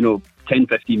think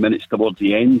 10-15 minutes towards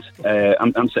the end,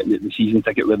 I'm sitting at the season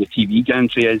ticket where the TV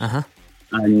gantry is,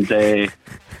 and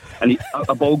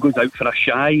a ball goes out for a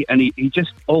shy, and he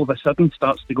just all of a sudden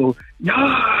starts to go,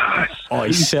 yes! Oh,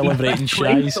 he's celebrating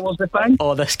shies.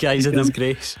 Oh, this guy's a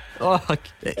disgrace. Oh,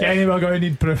 Kenny, we're going to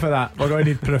need proof of that. We're going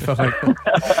to need proof of it.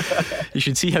 You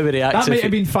should see how he reacts. That might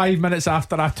have been 5 minutes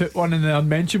after I took one in the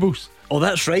Unmentionables. Oh,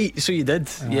 that's right. So you did.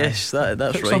 Yes, that's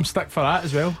took right. Some stick for that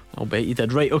as well. I'll bet you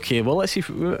did. Right, okay, well, let's see if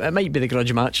it might be the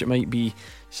grudge match. It might be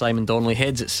Simon Donnelly.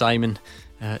 Heads at Simon,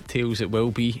 tails it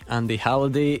will be Andy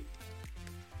Halliday.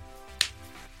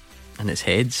 And it's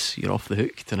heads. You're off the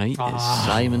hook tonight. It's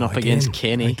Simon up against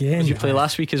Kenny. Did you play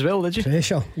last week as well, did you?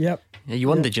 Pressure, yep. Yeah, you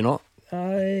won, did you not?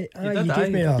 You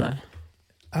gave me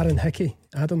Adam Hickey.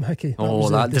 Oh,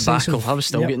 that debacle. I was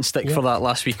still getting stick for that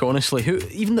last week, honestly.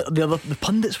 Even the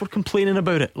pundits were complaining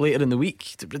about it later in the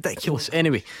week. Ridiculous.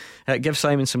 Anyway, give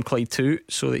Simon some Clyde too,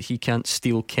 so that he can't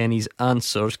steal Kenny's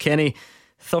answers. Kenny,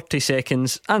 30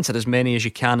 seconds. Answer as many as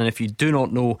you can, and if you do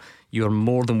not know, you are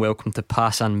more than welcome to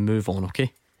pass and move on,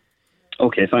 okay?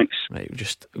 Okay, thanks. Right, we're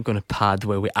just going to pad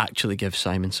while we actually give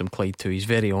Simon some Clyde too. He's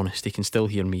very honest. He can still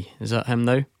hear me. Is that him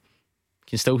now? You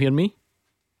can still hear me?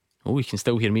 Oh, he can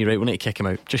still hear me. Right, we need to kick him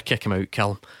out. Just kick him out,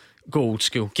 Callum. Go old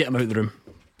school. Get him out of the room.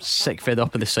 Sick, fed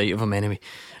up of the sight of him anyway.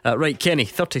 Right, Kenny,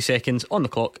 30 seconds on the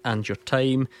clock, and your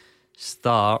time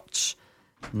starts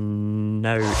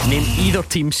now. Name either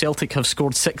team Celtic have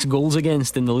scored 6 goals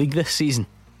against in the league this season.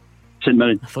 St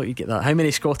Mirren. I thought you'd get that. How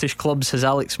many Scottish clubs has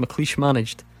Alex McLeish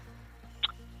managed?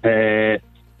 3.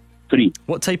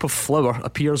 What type of flower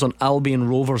appears on Albion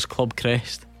Rovers club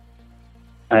crest?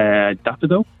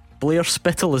 Daffodil. Blair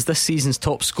Spittle is this season's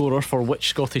top scorer for which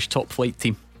Scottish top flight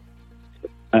team?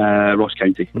 Ross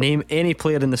County. Name any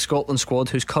player in the Scotland squad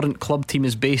whose current club team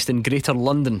is based in Greater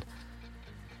London.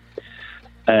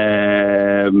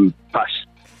 Pass.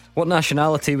 What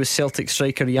nationality was Celtic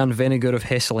striker Jan Vennegoor of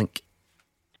Hesselink?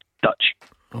 Dutch.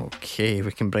 Okay,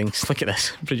 we can bring. Look at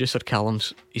this. Producer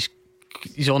Callum's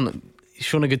He's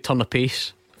showing a good turn of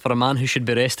pace for a man who should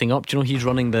be resting up. Do you know he's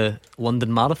running the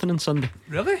London Marathon on Sunday?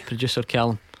 Really? Producer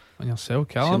Callum. On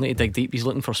yourself, He'll Callum. need to dig deep. He's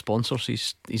looking for sponsors.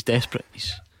 He's desperate.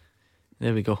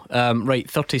 There we go. Right,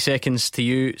 30 seconds to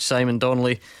you, Simon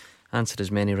Donnelly. Answer as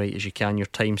many right as you can. Your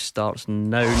time starts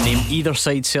now. Name either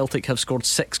side Celtic have scored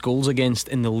 6 goals against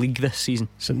in the league this season.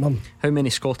 St Mirren. How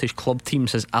many Scottish club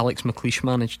teams has Alex McLeish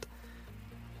managed?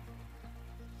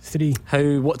 3.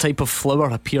 What type of flower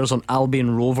appears on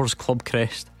Albion Rovers club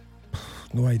crest?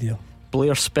 No idea.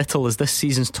 Blair Spittle is this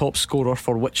season's top scorer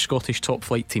for which Scottish top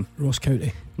flight team? Ross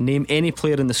County. Name any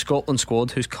player in the Scotland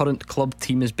squad whose current club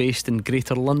team is based in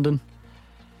Greater London.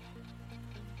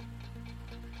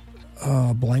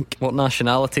 Blank. What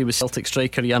nationality was Celtic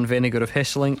striker Jan Vennegoor of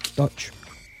Hesselink? Dutch.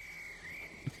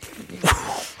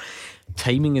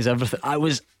 Timing is everything. I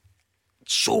was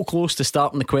so close to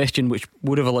starting the question, which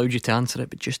would have allowed you to answer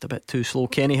it, but just a bit too slow.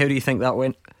 Kenny, how do you think that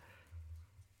went?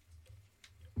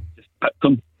 Just picked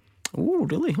them. Oh,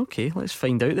 really? Okay, let's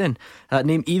find out then.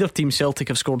 Name either team Celtic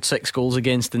have scored 6 goals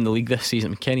against in the league this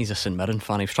season. Kenny's a St Mirren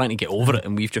fan. He was trying to get over it,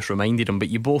 and we've just reminded him. But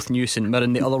you both knew St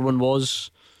Mirren. The other one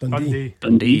was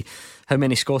Dundee. How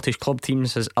many Scottish club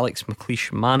teams has Alex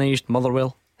McLeish managed?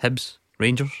 Motherwell, Hibs,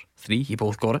 Rangers 3, you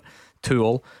both got it.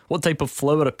 2-2. What type of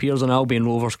flower appears on Albion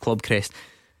Rovers club crest?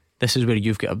 This is where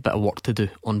you've got a bit of work to do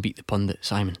on Beat the Pundit,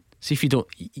 Simon. See if you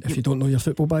don't know your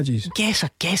football badges. Guess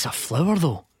a flower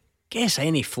though. Guess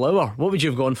any flower. What would you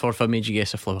have gone for if I made you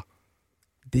guess a flower?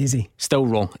 Daisy. Still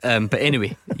wrong. But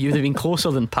anyway, you'd have been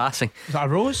closer than passing. Is that a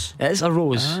rose? It is a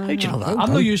rose. How do you know that?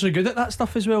 I'm not usually good at that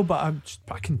stuff as well, but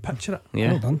I can picture it.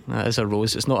 Yeah, that is a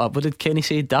rose. It's not a, what did Kenny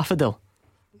say? Daffodil?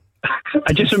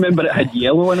 I just remember it had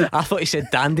yellow in it. I thought he said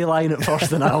dandelion at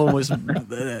first, and I almost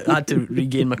had to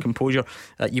regain my composure.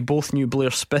 You both knew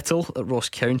Blair Spittle at Ross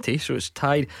County, so it's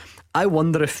tied. I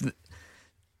wonder if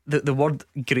the word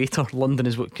Greater London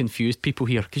is what confused people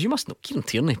here, because you must know Kieran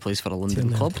Tierney plays for a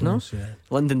London club, course, no? Yeah.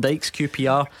 London Dykes,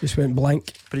 QPR. Just went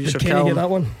blank. Producer Did Kenny Cal, get that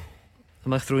one?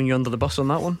 am I throwing you under the bus on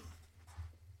that one?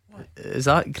 What? Is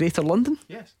that Greater London?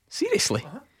 Yes. Seriously?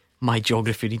 My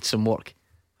geography needs some work.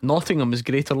 Nottingham is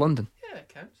Greater London. Yeah, it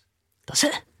counts. Does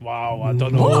it? Wow, I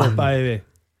don't know. By the way.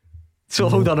 So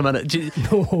hold on a minute.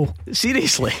 No.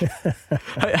 Seriously?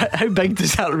 how big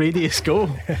does that radius go?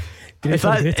 If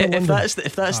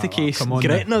that's the case,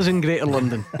 Gretna's in Greater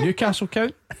London. Newcastle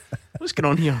count? What's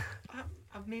going on here?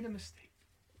 I've made a mistake.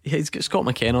 Yeah, he's got Scott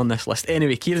McKenna on this list.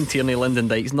 Anyway, Kieran Tierney, Lyndon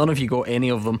Dykes. None of you got any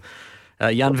of them.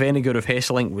 Jan Vennegoor of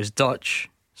Hesselink was Dutch.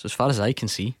 So as far as I can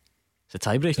see, it's a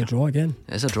tiebreaker. It's a draw again.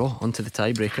 It is a draw. Onto the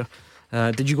tiebreaker.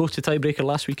 Did you go to tiebreaker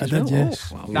last week as I well? did,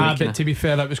 yes. Wow, Nah, but to be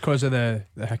fair, that was because of the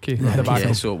hickey. The back.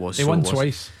 Yeah, so it was. They won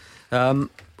twice.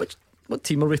 What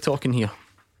team are we talking here?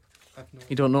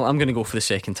 You don't know? I'm going to go for the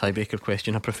second tiebreaker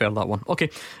question. I prefer that one. Okay,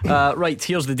 right,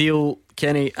 here's the deal,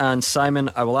 Kenny and Simon.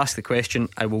 I will ask the question.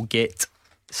 I will get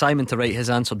Simon to write his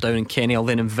answer down, and Kenny, I'll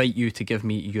then invite you to give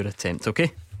me your attempt.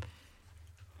 Okay,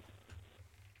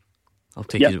 I'll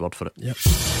take his word for it. Yep.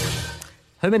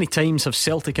 How many times have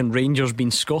Celtic and Rangers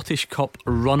been Scottish Cup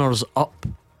runners up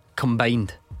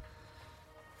combined?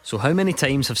 So how many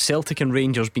times have Celtic and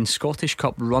Rangers been Scottish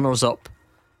Cup runners up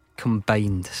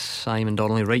combined? Simon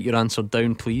Donnelly, write your answer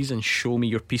down please and show me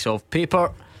your piece of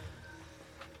paper.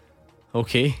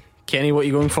 Okay, Kenny, what are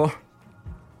you going for?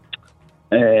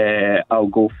 I'll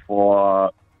go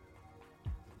for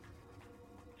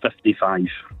 55.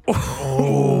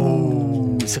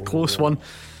 Oh, it's a close one.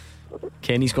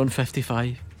 Kenny's gone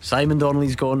 55. Simon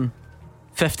Donnelly's gone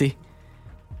 50.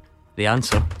 The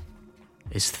answer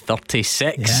is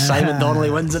 36. Yeah. Simon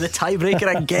Donnelly wins in a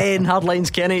tiebreaker again. Hard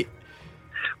lines, Kenny.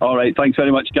 Alright, thanks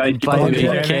very much, guys. By the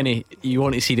way, Kenny, you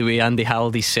want to see the way Andy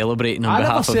Halliday's celebrating on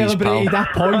behalf of his pal. I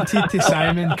pointed to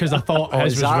Simon because I thought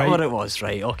his was right. Is that what it was?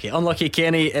 Right, okay. Unlucky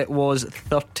Kenny, it was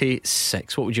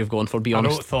 36. What would you have gone for, be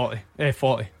honest? I wrote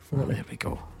 40. Oh, there we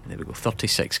go.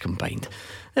 36 combined.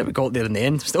 There we got there in the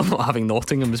end. Still not having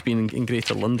Nottingham as being in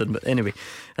Greater London, but anyway.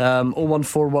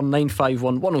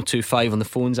 01419511025 on the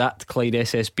phones, at Clyde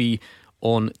SSB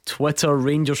on Twitter.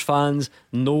 Rangers fans,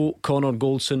 no Connor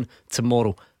Goldson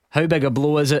tomorrow. How big a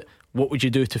blow is it? What would you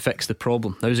do to fix the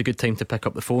problem? Now's a good time to pick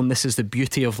up the phone. This is the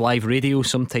beauty of live radio.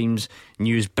 Sometimes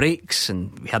news breaks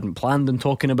and we hadn't planned on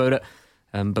talking about it,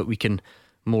 but we can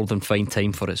more than find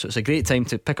time for it. So it's a great time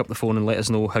to pick up the phone and let us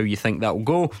know how you think that will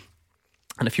go.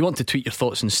 And if you want to tweet your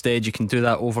thoughts instead, you can do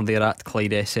that over there at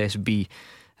Clyde SSB.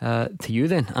 To you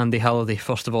then, Andy Halliday,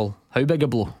 first of all, how big a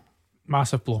blow?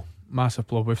 Massive blow.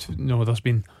 There's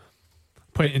been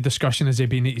plenty of discussion. Has he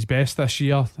been at his best this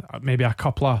year? Maybe a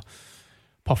couple of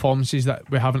performances that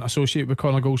we haven't associated with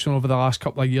Connor Goldson over the last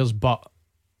couple of years, but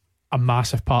a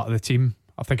massive part of the team.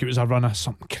 I think it was a run of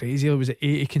something crazy. Was it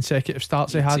 80 consecutive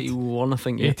starts they had? 81, I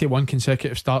think. Yeah. 81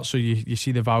 consecutive starts. So you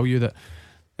see the value that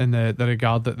in the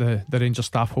regard that the Rangers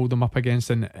staff hold them up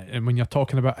against, and when you're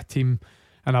talking about a team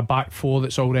and a back four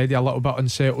that's already a little bit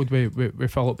unsettled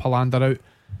with Philip Hollander out,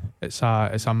 it's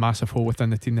a massive hole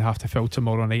within the team they have to fill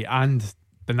tomorrow night. And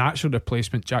the natural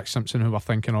replacement, Jack Simpson, who we're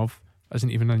thinking of, isn't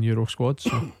even in Euro squad.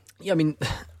 So. Yeah, I mean,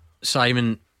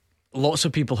 Simon, lots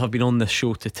of people have been on this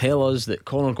show to tell us that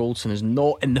Connor Goldson is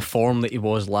not in the form that he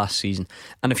was last season.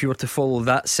 And if you were to follow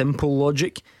that simple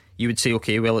logic, you would say,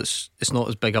 okay, well, it's not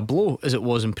as big a blow as it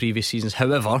was in previous seasons.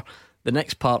 However, the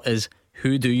next part is,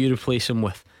 who do you replace him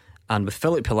with? And with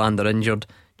Philip Hollander injured,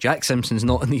 Jack Simpson's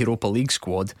not in the Europa League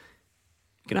squad.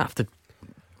 You're going to have to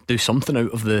do something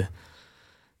out of the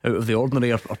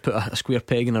ordinary, or put a square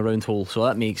peg in a round hole. So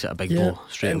that makes it a big blow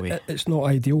straight away. It's not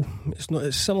ideal.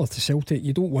 It's similar to Celtic.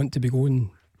 You don't want to be going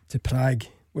to Prague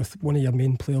with one of your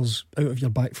main players out of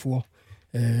your back four.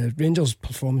 Rangers'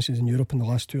 performances in Europe in the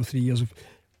last 2 or 3 years have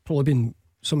probably been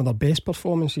some of their best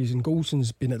performances, and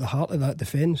Goldson's been at the heart of that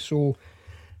defence. So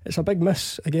it's a big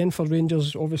miss again for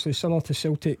Rangers. Obviously similar to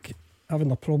Celtic, having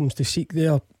their problems to seek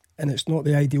there, and it's not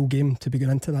the ideal game to be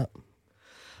going into that.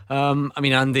 I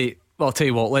mean, Andy, well, I'll tell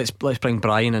you what, let's bring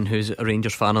Brian in, who's a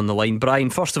Rangers fan, on the line. Brian,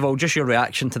 first of all, just your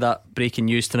reaction to that breaking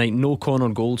news tonight. No Connor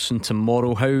Goldson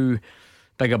tomorrow. How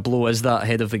big a blow is that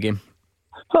ahead of the game?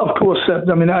 Well, of course,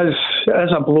 I mean, it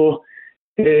is a blow.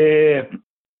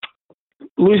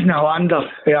 Losing Hollander,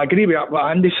 I agree with what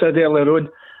Andy said earlier on.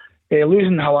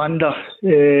 Losing Hollander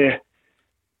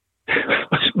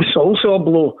was also a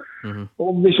blow,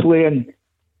 obviously. And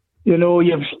you know,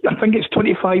 I think it's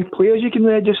 25 players you can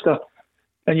register,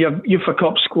 and you've a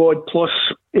cup squad plus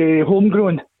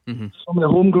homegrown, some of the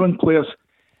homegrown players.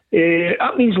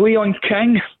 That means Leon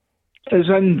King is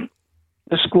in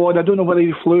the squad. I don't know whether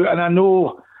he flew, and I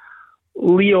know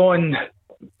Leon,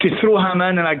 to throw him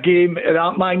in a game of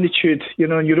that magnitude, you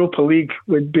know, in Europa League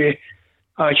would be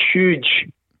a huge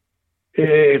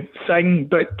thing.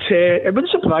 But it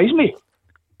wouldn't surprise me.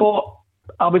 But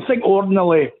I would think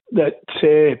ordinarily that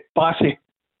Bassey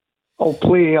will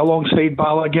play alongside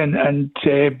Balogun, and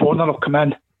Bonner will come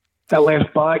in at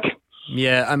left back.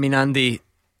 Yeah, I mean, Andy,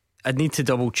 I'd need to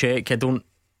double check.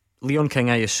 Leon King,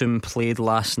 I assume, played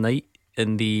last night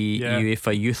in the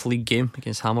UEFA Youth League game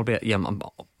against Hammarby. Yeah, I'm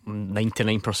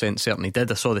 99% certain he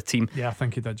did. I saw the team. Yeah, I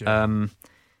think he did. Yeah.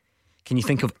 Can you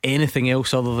think of anything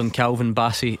else other than Calvin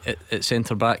Bassey at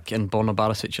centre back and Borna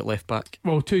Barisic at left back?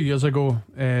 Well, 2 years ago,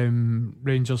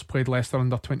 Rangers played Leicester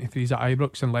under 23s at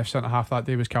Ibrox, and left centre half that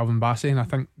day was Calvin Bassey, and I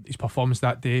think his performance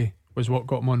that day was what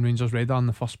got him on Rangers' radar in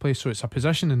the first place. So it's a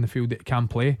position in the field that he can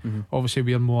play. Obviously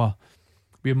we're more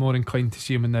inclined to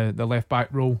see him in the left back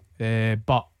role,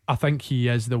 but I think he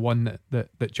is the one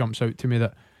that jumps out to me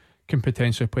that can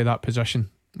potentially play that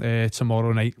position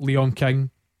tomorrow night. Leon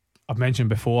King, I've mentioned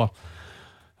before,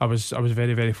 I was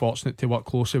very, very fortunate to work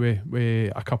closely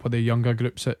with a couple of the younger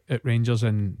groups at Rangers,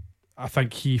 and I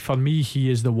think for me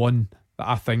he is the one that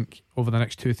I think over the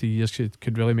next 2-3 years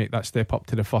could really make that step up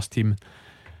to the first team.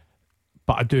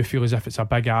 But I do feel as if it's a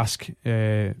big ask,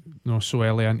 so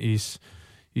early into his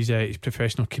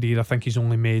professional career. I think he's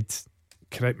only made,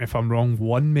 correct me if I'm wrong,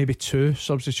 1, maybe 2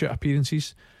 substitute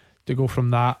appearances. To go from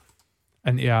that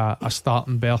into a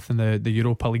starting berth in the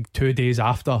Europa League 2 days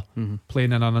after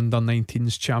playing in an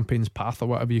under-19s Champions Path or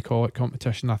whatever you call it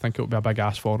competition, I think it would be a big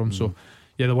ask for him. So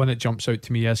yeah, the one that jumps out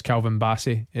to me is Calvin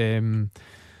Bassey.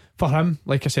 For him,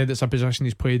 like I said, it's a position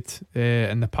he's played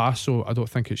in the past, so I don't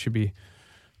think it should be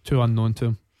too unknown to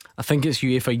him. I think it's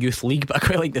UEFA Youth League, but I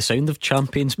quite like the sound of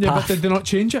Champions Path. Yeah, but did they not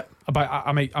change it?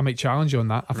 I might challenge you on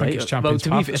that. I think it's Champions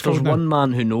Path. If there's one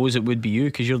man who knows, it would be you,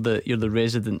 because you're the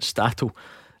resident Stato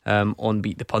on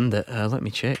Beat the Pundit. Let me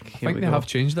check. I think they have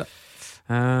changed it.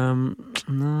 No,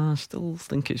 I still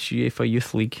think it's UEFA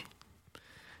Youth League.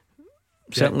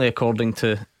 Certainly according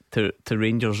to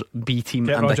Rangers B Team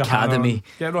and Roger Academy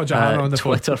on the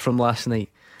Twitter from last night.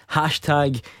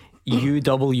 Hashtag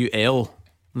UWL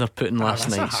they're putting last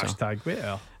night. That's a hashtag.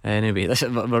 So. Anyway,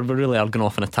 we're really are going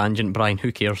off on a tangent, Brian.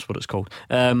 Who cares what it's called?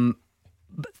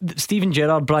 Steven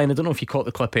Gerrard, Brian, I don't know if you caught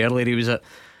the clip earlier. He was a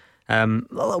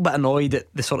little bit annoyed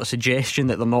at the sort of suggestion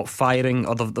that they're not firing,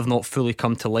 or they've not fully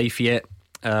come to life yet.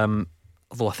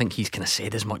 Although I think he's kind of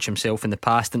said as much himself in the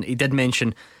past, and he did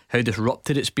mention how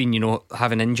disrupted it's been,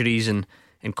 having injuries and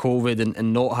COVID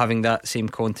and not having that same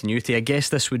continuity. I guess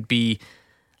this would be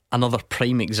another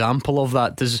prime example of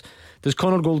that. Does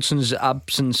Connor Goldson's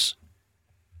absence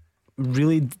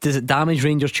does it damage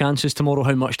Rangers' chances tomorrow?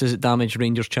 How much does it damage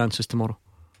Rangers' chances tomorrow?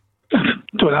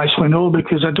 Don't actually know,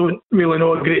 because I don't really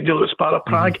know a great deal about Sparta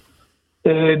Prague.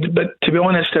 But to be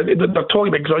honest, they're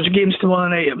talking about grudge games tomorrow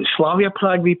night. It was Slavia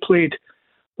Prague we played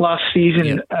last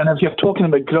season, and if you're talking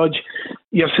about grudge,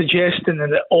 you're suggesting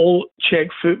that all Czech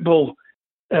football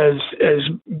is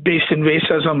based in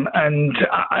racism, and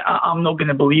I'm not going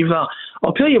to believe that.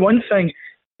 I'll tell you one thing.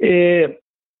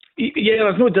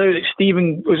 There's no doubt that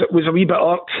Stephen was a wee bit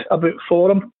irked about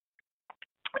Forum.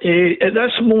 At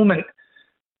this moment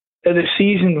of the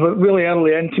season, really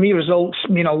early in, to me results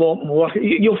mean a lot more.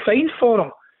 You'll find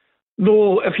Forum,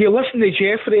 though, if you listen to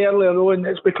Jeffrey earlier on,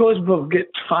 it's because we've got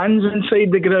fans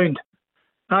inside the ground.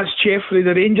 That's Jeffrey,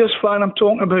 the Rangers fan I'm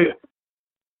talking about.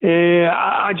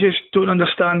 I just don't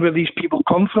understand where these people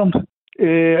come from.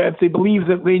 If they believe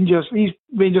that these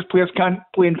Rangers players can't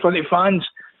play in front of fans.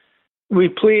 We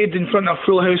played in front of a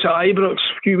full house at Ibrox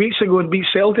a few weeks ago and beat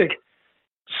Celtic.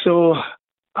 So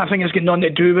I think it's got nothing to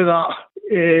do with that.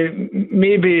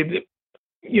 Maybe,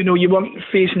 you weren't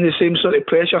facing the same sort of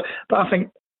pressure, but I think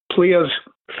players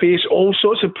face all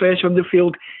sorts of pressure in the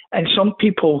field, and some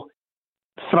people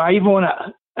thrive on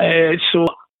it. So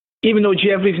even though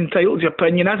Jeffrey's entitled to his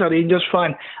opinion, as a Rangers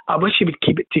fan, I wish he would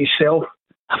keep it to himself.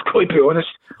 I've got to be honest.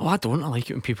 I don't. I like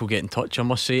it when people get in touch, I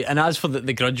must say. And as for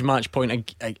the grudge match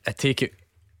point, I take it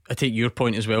I take your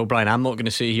point as well, Brian. I'm not going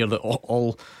to say here that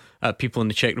all people in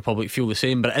the Czech Republic feel the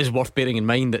same, but it is worth bearing in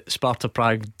mind that Sparta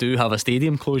Prague do have a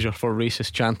stadium closure for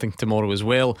racist chanting tomorrow as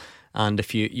well. And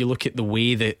if you look at the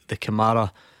way that the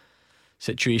Kamara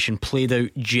situation played out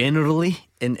generally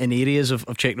in areas of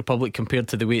Czech Republic compared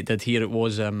to the way it did here, it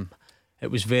was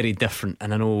very different.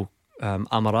 And I know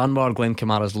Amar Anwar, Glenn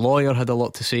Kamara's lawyer, had a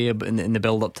lot to say in the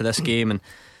build up to this game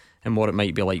and what it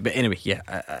might be like. But anyway, yeah,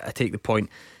 I take the point.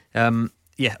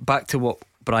 Back to what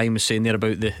Brian was saying there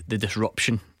about the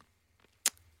disruption,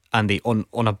 and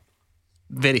on a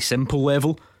very simple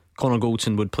level, Connor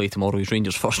Goldson would play tomorrow. He's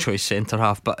Rangers' first choice centre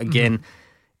half. But again,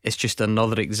 it's just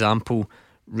another example.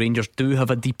 Rangers do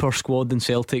have a deeper squad than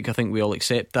Celtic. I think we all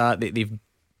accept that. They've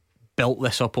built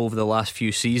this up over the last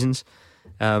few seasons,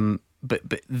 but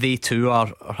they too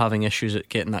are having issues at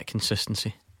getting that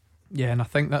consistency. Yeah, and I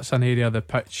think that's an area of the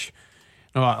pitch.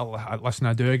 No, listen,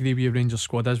 I do agree with you. Rangers'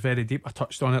 squad is very deep. I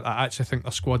touched on it. I actually think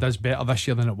their squad is better this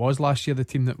year than it was last year. The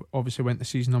team that obviously went the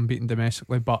season unbeaten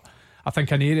domestically, but I think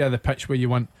an area of the pitch where you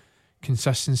want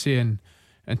consistency and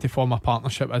to form a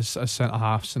partnership as centre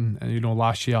halves, and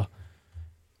last year,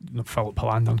 Philip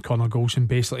Palander and Connor Goldson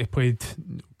basically played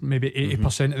maybe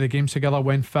 80% of the games together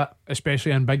when fit,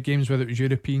 especially in big games, whether it was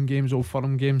European games, Old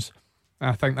Firm games. And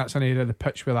I think that's an area of the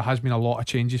pitch where there has been a lot of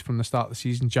changes from the start of the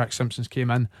season. Jack Simpson's came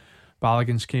in,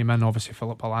 Balogun's came in, obviously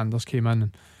Philip Palander's came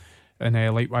in,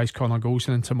 and likewise Connor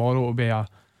Goldson. And tomorrow will be I'd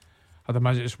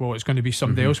imagine it's going to be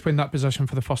somebody else playing that position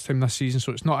for the first time this season,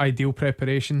 so it's not ideal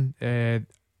preparation.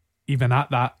 Even at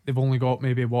that, they've only got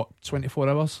maybe 24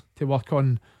 hours to work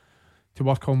on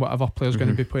whatever player's going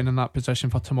to be playing in that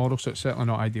position for tomorrow, so it's certainly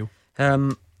not ideal.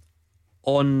 On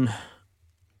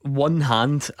one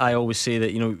hand, I always say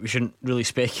that we shouldn't really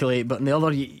speculate, but on the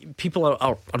other, people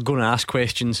are going to ask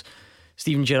questions.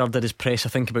 Steven Gerrard did his press I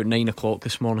think about 9 o'clock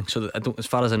this morning, so that as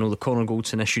far as I know, the Connor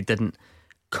Goldson issue didn't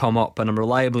come up, and I'm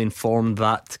reliably informed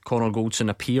that Connor Goldson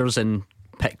appears in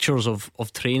pictures of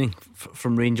training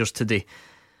from Rangers today.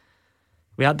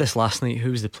 We had this last night.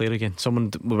 Who was the player again?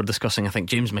 Someone we were discussing, I think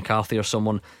James McCarthy or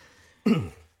someone.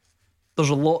 There's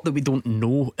a lot that we don't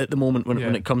know at the moment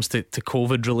when it comes to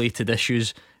COVID related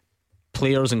issues.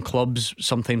 Players and clubs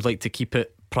sometimes like to keep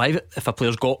it private. If a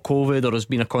player's got COVID or has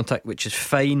been a contact, which is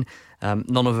fine,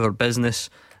 none of our business.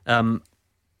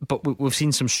 But we've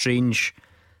seen some strange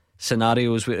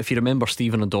scenarios where, if you remember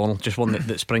Stephen O'Donnell, just one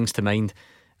that springs to mind,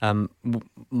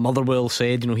 Motherwell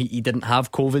said he didn't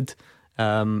have COVID,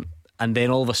 and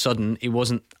then all of a sudden he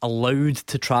wasn't allowed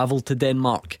to travel to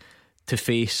Denmark to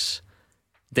face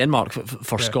Denmark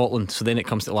for Scotland. So then it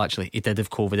comes to, well, actually he did have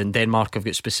COVID, and Denmark have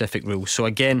got specific rules. So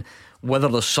again, whether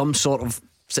there's some sort of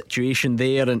situation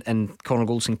there and Connor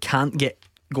Goldson can't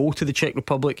go to the Czech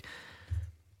Republic,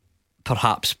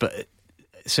 perhaps, but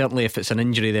certainly if it's an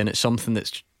injury, then it's something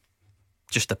that's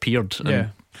just appeared.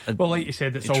 Well, like you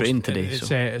said,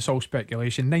 it's all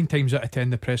speculation. 9 times out of 10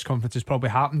 the press conferences probably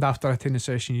happened after a training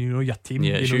session. Your team,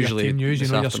 your team news,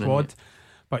 your squad.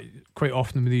 But quite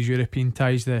often with these European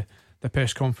ties, the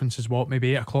press conference is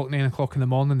maybe 8 o'clock, 9 o'clock in the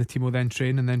morning. The team will then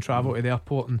train and then travel to the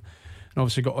airport and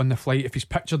obviously got on the flight. If he's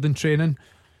pictured in training,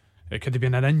 it could have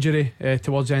been an injury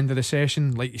towards the end of the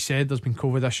session. Like you said, there's been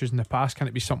COVID issues in the past. Can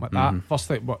it be something like that?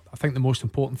 Firstly, what I think the most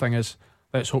important thing is,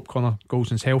 let's hope Connor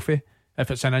Goldson's healthy. If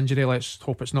it's an injury, let's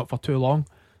hope it's not for too long.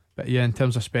 But yeah, in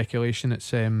terms of speculation,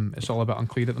 it's all a bit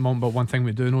unclear at the moment. But one thing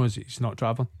we do know is he's not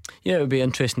travelling. Yeah, it would be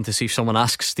interesting to see if someone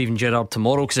asks Steven Gerrard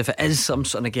tomorrow, because if it is some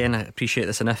sort, and again I appreciate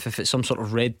this, and if it's some sort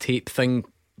of red tape thing,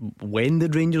 when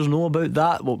did Rangers know about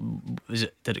that?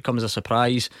 Did it come as a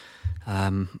surprise?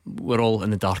 We're all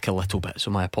in the dark a little bit,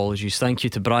 so my apologies. Thank you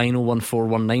to Brian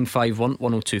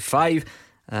 01419511025.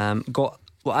 Got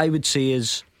what I would say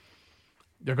is,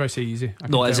 you're going to say easy.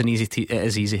 No, it is it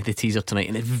is easy, the teaser tonight,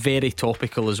 and it's very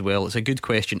topical as well. It's a good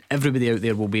question. Everybody out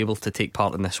there will be able to take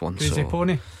part in this one. Crazy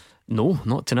Pony? No,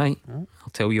 not tonight. I'll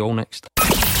tell you all next.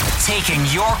 Taking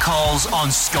your calls on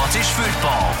Scottish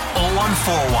football.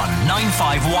 0141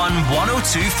 951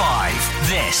 1025.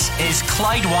 This is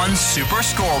Clyde One Super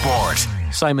Scoreboard.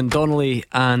 Simon Donnelly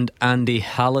and Andy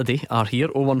Halliday are here.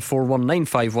 0141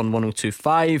 951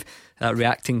 1025.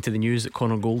 Reacting to the news that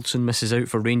Connor Goldson misses out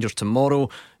for Rangers tomorrow,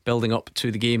 building up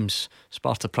to the games.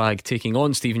 Sparta Prague taking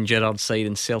on Steven Gerrard's side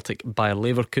and Celtic Bayer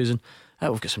Leverkusen.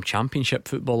 We've got some championship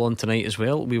football on tonight as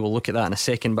well. We will look at that in a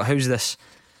second, but how's this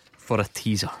for a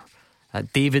teaser?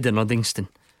 David in Uddingston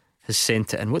has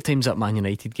sent it in. What time's that Man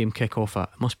United game kick off at?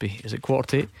 It must be, is it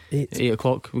 7:45? 8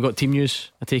 o'clock. We've got team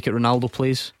news. I take it Ronaldo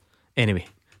plays. Anyway,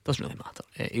 doesn't really matter.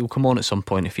 He'll come on at some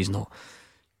point if he's not.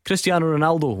 Cristiano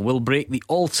Ronaldo will break the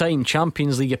all-time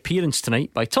Champions League appearance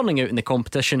tonight by turning out in the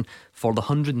competition for the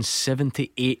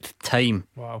 178th time.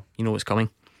 Wow. You know what's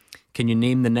coming. Can you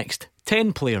name the next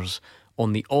 10 players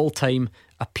on the all-time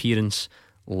appearance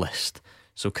list?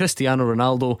 So Cristiano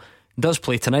Ronaldo does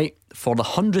play tonight for the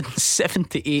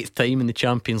 178th time in the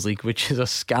Champions League, which is a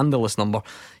scandalous number.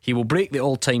 He will break the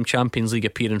all-time Champions League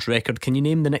appearance record. Can you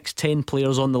name the next 10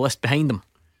 players on the list behind him?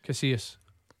 Casillas.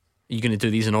 Are you going to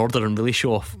do these in order and really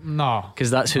show off? No,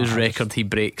 because that's whose record he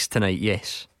breaks tonight.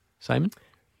 Yes. Simon?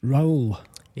 Raul.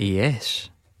 Yes.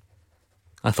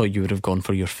 I thought you would have gone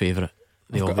for your favourite.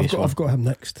 I've got him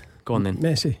next. Go on then.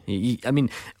 Messi. I mean,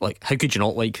 like, how could you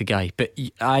not like the guy? But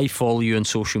I follow you on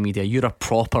social media. You're a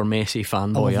proper Messi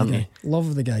fanboy, aren't you?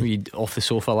 Love the guy. Were you off the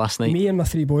sofa last night? Me and my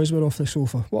 3 boys were off the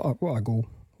sofa. What a goal.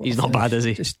 He's not bad, is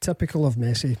he? Just typical of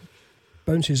Messi.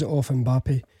 Bounces it off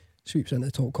Mbappe, sweeps into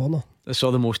the top corner. I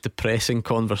saw the most depressing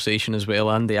conversation as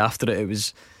well, Andy. After it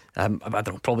was I don't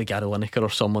know, probably Gary Lineker or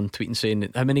someone tweeting saying,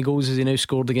 how many goals has he now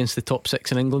scored against the top 6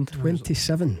 in England?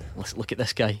 27. Let's look at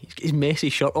this guy. He's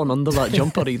Messi shirt on under that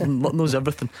jumper. He knows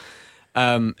everything.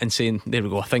 And saying, there we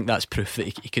go, I think that's proof that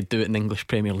he could do it in the English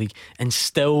Premier League. And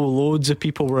still loads of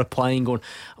people were replying going,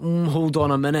 hold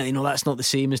on a minute, you know, that's not the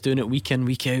same as doing it week in,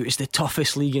 week out. It's the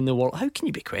toughest league in the world. How can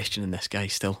you be questioning this guy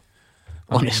still?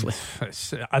 Honestly,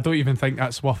 I don't even think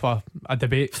that's worth a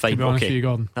debate. Fine, to be honest with you,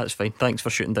 Gordon. That's fine. Thanks for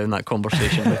shooting down that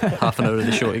conversation with half an hour of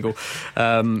the show to go.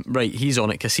 Right, he's on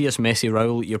it. Casillas, Messi,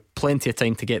 Raul. You're plenty of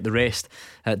time to get the rest.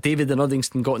 David in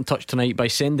Uddingston got in touch tonight by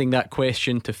sending that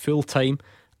question to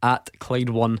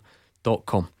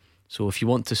fulltime@Clyde1.com. So if you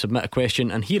want to submit a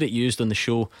question and hear it used on the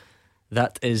show,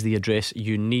 that is the address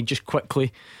you need. Just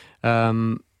quickly,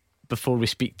 before we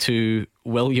speak to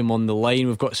William on the line,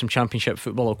 we've got some Championship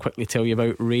football I'll quickly tell you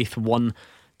about. Wraith 1,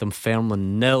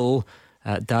 Dunfermline 0.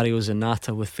 Dario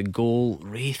Zanata with the goal.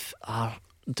 Wraith are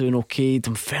doing okay.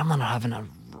 Dunfermline are having a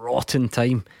rotten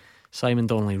time. Simon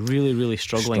Donnelly really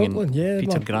struggling and yeah,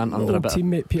 Peter Grant under a bit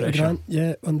teammate of Peter pressure.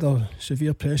 Grant, under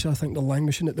severe pressure. I think they're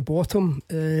languishing at the bottom.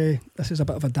 This is a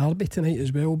bit of a derby tonight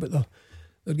as well, but they're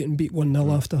getting beat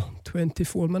 1-0 after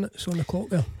 24 minutes on the clock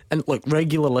there. And look,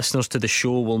 regular listeners to the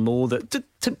show will know that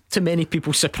to many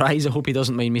people's surprise, I hope he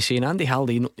doesn't mind me saying, Andy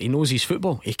Halliday, he knows his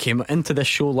football. He came into this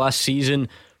show last season,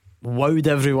 wowed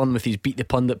everyone with his beat the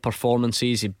pundit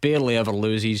performances. He barely ever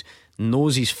loses,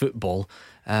 knows his football.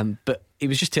 But he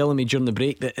was just telling me during the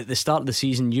break that at the start of the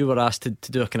season you were asked to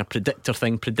do a kind of predictor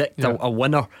thing, a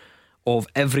winner of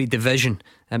every division.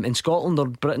 In Scotland or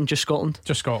Britain? Just Scotland?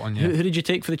 Just Scotland, yeah. Who did you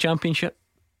take for the Championship?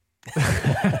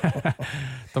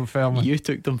 Dunfermline. You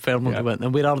took Dunfermline to win.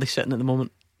 And where are they sitting at the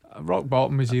moment? Rock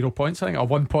bottom with 0 points, I think, or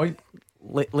 1 point.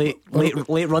 Late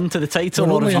run to the title,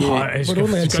 we're or only, it's we're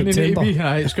only in going September.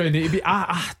 it's going to need to be.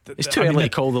 It's too early to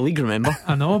call the league, remember?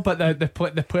 I know, but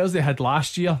the players they had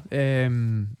last year,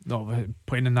 playing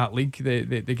in that league,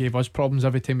 they gave us problems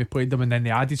every time we played them, and then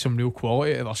they added some real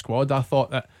quality to their squad. I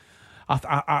thought that.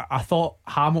 I thought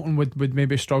Hamilton would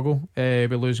maybe struggle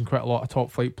with losing quite a lot of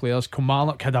top flight players.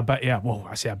 Kilmarnock had a bit,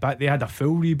 they had a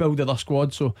full rebuild of their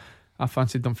squad, so I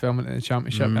fancied Dunfermline in the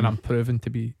Championship, and I'm proven to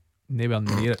be nowhere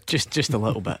near it. Just a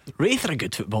little bit. Wraith are a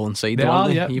good footballing side, they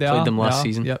aren't are, they? You played them last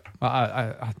season. Yep.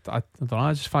 I don't know,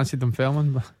 I just fancied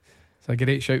Dunfermline, but it's a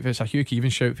great shout. It's a Hugh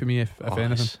Keevins shout for me, if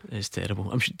anything. It's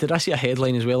terrible. Did I see a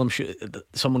headline as well? I'm sure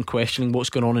someone questioning what's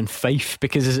going on in Fife,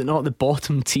 because is it not the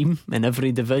bottom team in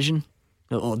every division?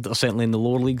 Or certainly in the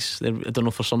lower leagues. I don't know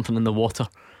if there's something in the water,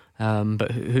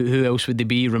 but who else would they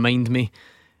be? Remind me.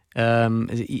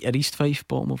 Is it East Fife,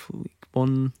 bottom of League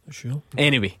One? Sure.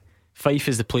 Anyway, Fife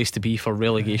is the place to be for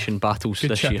relegation battles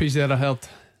good this year. Good chippies there, I heard.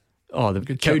 Oh, the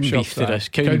Cowdenbeath there is.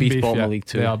 Cowdenbeath bottom of League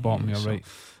Two. They are bottom, you're right.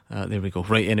 There we go.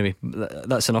 Right, anyway,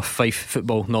 that's enough Fife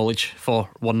football knowledge for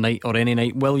one night or any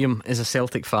night. William is a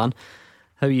Celtic fan.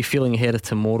 How are you feeling ahead of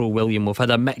tomorrow, William? We've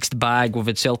had a mixed bag. We've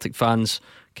had Celtic fans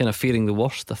kind of fearing the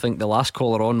worst. I think the last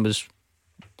caller on was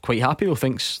quite happy, who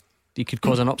thinks he could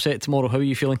cause an upset tomorrow. How are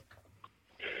you feeling?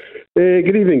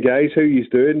 Good evening, guys. How are you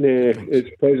doing? It's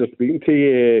a pleasure speaking to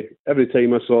you. Every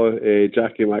time I saw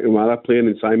Jackie McNamara playing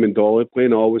and Simon Donnelly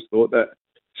playing, I always thought that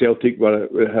Celtic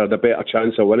had a better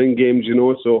chance of winning games,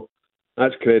 so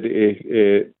that's credit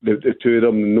to the two of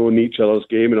them knowing each other's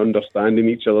game and understanding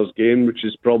each other's game, which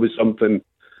is probably something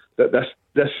that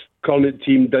this current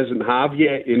team doesn't have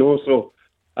yet, so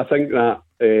I think that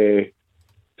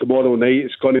tomorrow night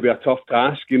it's going to be a tough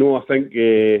task. I think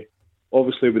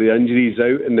obviously with the injuries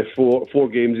out in the four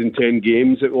games in 10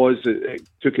 games it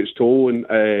took its toll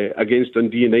against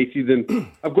Dundee United, and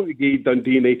I've got to give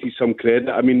Dundee United some credit.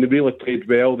 I mean, they really played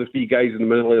well, the three guys in the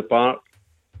middle of the park.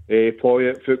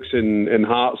 Poyet, Fuchs and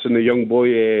Hearts, and the young boy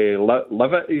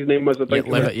Levitt, his name was, I think.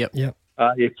 Levitt, yep.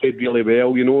 He played really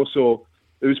well, so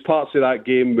there was parts of that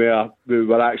game where we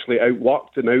were actually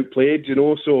outworked and outplayed,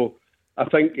 so I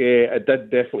think it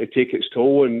did definitely take its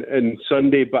toll on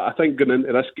Sunday. But I think going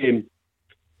into this game,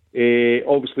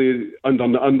 obviously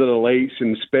under the lights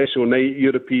and special night,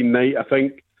 European night, I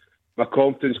think my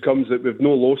confidence comes that we've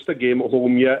no lost a game at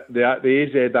home yet. The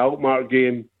AZ Alkmaar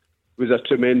game was a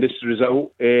tremendous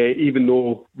result, even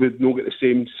though we've not got the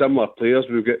same similar players.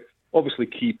 We've got obviously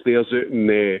key players out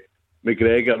in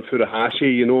McGregor and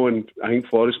Furuhashi, and I think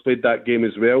Forrest played that game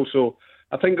as well. So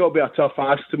I think it'll be a tough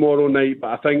ask tomorrow night, but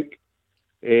I think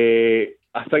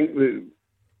that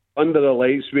under the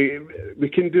lights we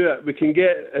can do it. We can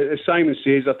get, as Simon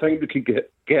says, I think we could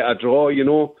get a draw.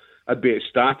 I'd be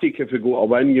ecstatic if we go to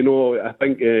win. I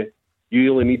think you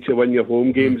really need to win your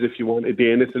home games if you want to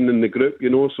do anything in the group.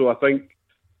 So I think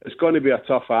it's going to be a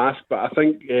tough ask, but I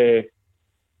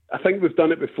think we've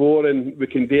done it before and we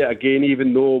can do it again,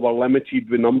 even though we're limited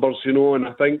with numbers. And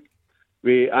I think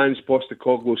with Ange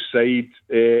Postecoglou's side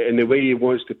and the way he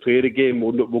wants to play the game,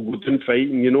 we'll go down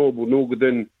fighting. We'll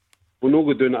not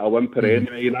go down at a whimper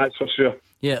anyway, that's for sure.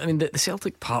 Yeah, I mean, the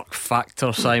Celtic Park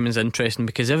factor, Simon's interesting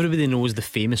because everybody knows the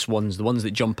famous ones, the ones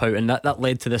that jump out, and that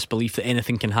led to this belief that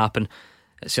anything can happen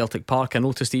at Celtic Park. I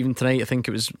noticed even tonight, I think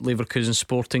it was Leverkusen's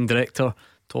sporting director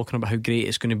talking about how great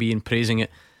it's going to be and praising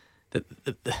it.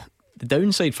 The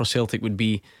downside for Celtic would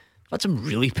be had some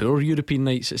really poor European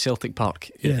nights at Celtic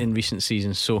Park in recent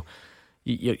seasons, so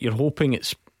you're hoping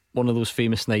it's one of those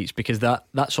famous nights, because that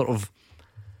sort of,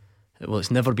 well,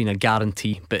 it's never been a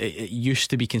guarantee, but it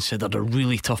used to be considered a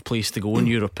really tough place to go in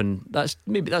Europe, and that's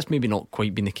maybe not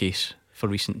quite been the case for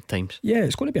recent times. Yeah,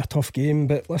 it's going to be a tough game,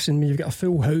 but listen, when you've got a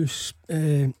full house,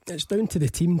 it's down to the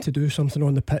team to do something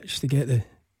on the pitch to get the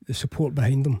support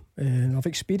behind them. I've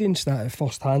experienced that at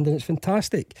first hand, and it's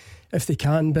fantastic if they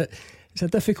can, but it's a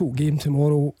difficult game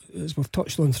tomorrow. As we've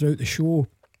touched on throughout the show,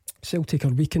 Celtic are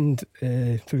weakened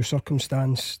through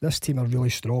circumstance. This team are really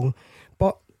strong,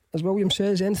 but as William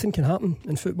says, anything can happen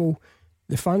in football.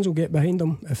 The fans will get behind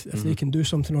them if they can do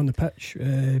something on the pitch.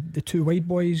 The two wide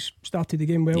boys started the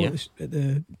game well at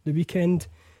the weekend.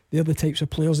 They're the types of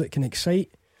players that can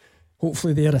excite.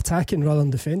 Hopefully they're attacking rather than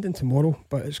defending tomorrow,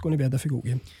 but it's going to be a difficult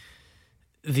game.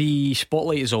 The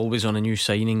spotlight is always on a new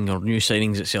signing or new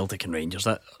signings at Celtic and Rangers.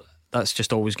 That's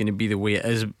just always going to be the way it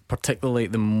is, particularly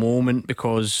at the moment,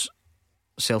 because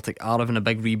Celtic are having a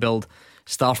big rebuild.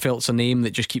 Starfelt's a name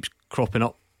that just keeps cropping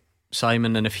up,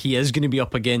 Simon, and if he is going to be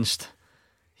up against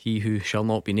he who shall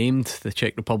not be named, the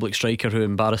Czech Republic striker who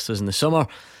embarrassed us in the summer,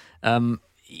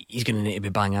 he's going to need to be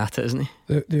bang at it, isn't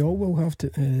he? They all will have to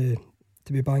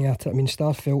be bang at it. I mean,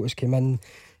 Starfelt has come in,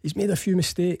 he's made a few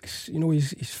mistakes,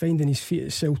 he's finding his feet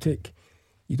at Celtic.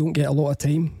 You don't get a lot of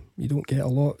time, you don't get a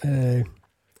lot.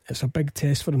 It's a big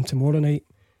test for him tomorrow night,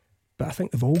 but I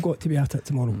think they've all got to be at it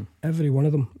tomorrow, every one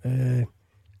of them,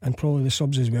 and probably the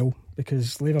subs as well,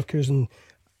 because Leverkusen,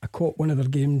 I caught one of their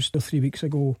games 3 weeks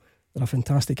ago. They're a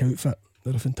fantastic outfit.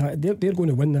 They're going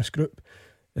to win this group.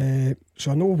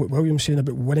 So I know what William's saying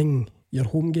about winning your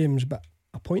home games, but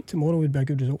a point tomorrow would be a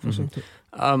good result for Celtic.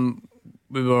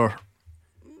 We were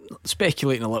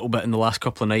speculating a little bit in the last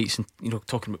couple of nights, and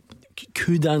talking about,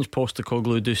 could Ange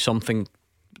Postecoglou do something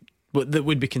that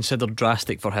would be considered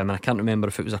drastic for him? And I can't remember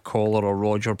if it was a caller or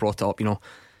Roger brought it up.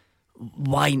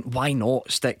 Why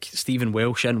not stick Stephen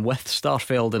Welsh in with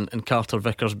Starfelt and Carter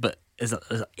Vickers? But is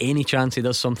there any chance he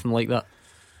does something like that?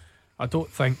 I don't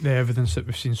think the evidence that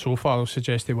we've seen so far will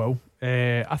suggest he will.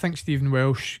 I think Stephen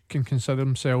Welsh can consider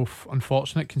himself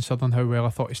unfortunate, considering how well I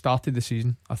thought he started the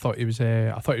season. I thought he was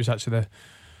actually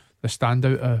the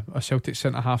standout of Celtic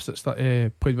centre halves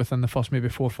that played within the first maybe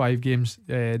 4 or 5 games.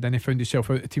 Then he found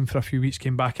himself out of the team for a few weeks,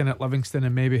 came back in at Livingston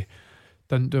and maybe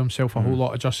didn't do himself a whole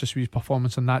lot of justice with his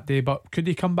performance on that day. But could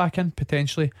he come back in?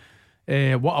 Potentially.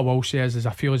 What I will say is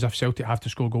I feel as if Celtic have to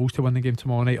score goals to win the game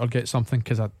tomorrow night or get something,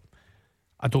 because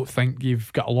I don't think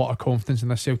you've got a lot of confidence in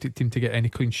this Celtic team to get any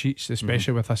clean sheets,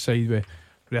 especially with a side with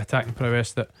the attacking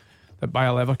prowess that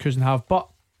Bayer Leverkusen have. But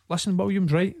listen,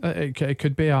 William's right. It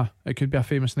could be a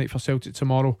famous night for Celtic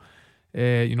tomorrow.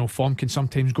 Form can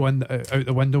sometimes go out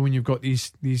the window when you've got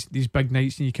these big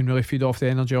nights, and you can really feed off the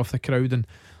energy off the crowd. And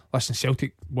listen,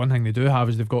 Celtic, one thing they do have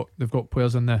is they've got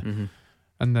players in their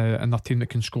team that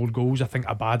can score goals. I think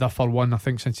Abada, for one, I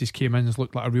think since he's came in, has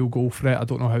looked like a real goal threat. I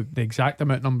don't know how the exact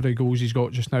number of goals he's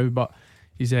got just now, but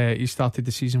he's started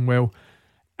the season well.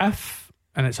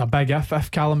 And it's a big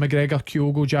if Callum McGregor,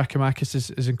 Kyogo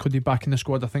Giacomakis is included back in the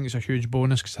squad, I think it's a huge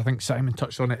bonus, because I think Simon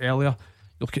touched on it earlier.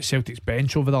 You look at Celtic's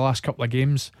bench over the last couple of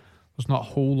games, there's not a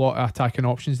whole lot of attacking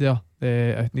options there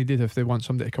needed if they want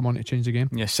somebody to come on to change the game.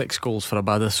 Yeah, 6 goals for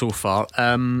Abada so far.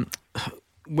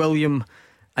 William,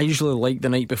 I usually like the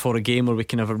night before a game where we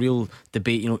can have a real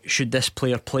debate, should this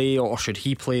player play or should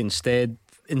he play instead?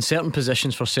 In certain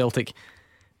positions for Celtic,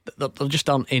 there just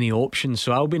aren't any options.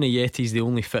 So Albin Ayeti's the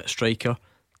only fit striker.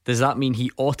 Does that mean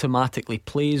he automatically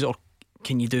plays, or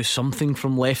can you do something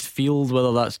from left field,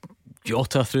 whether that's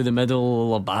Jota through the middle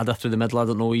or Abada through the middle? I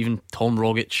don't know, even Tom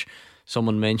Rogic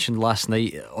someone mentioned last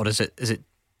night, or is it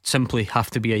simply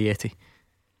have to be Ayeti?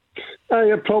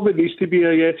 It probably needs to be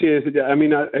Ayeti. I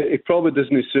mean, it probably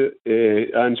doesn't suit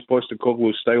Ange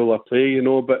Postecoglou's style of play,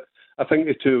 but I think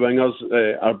the two wingers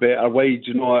are better wide.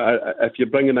 If you're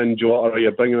bringing in Jota or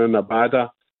you're bringing in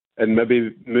Abada, and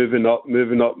maybe moving up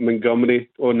Montgomery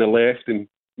on the left, and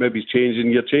maybe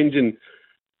you're changing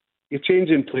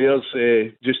players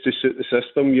just to suit the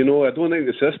system. I don't think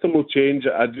the system will change.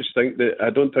 I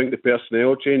don't think the personnel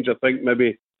will change. I think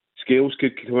maybe Scales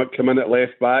could come in at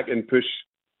left back and push.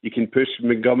 You can push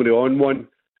Montgomery on one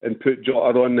and put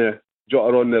Jota on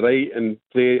the right and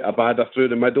play Abada through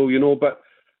the middle. But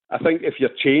I think if you're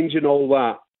changing all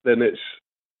that, then it's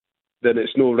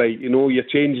no right. You're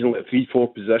changing like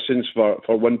 3-4 positions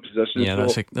for one position. Yeah,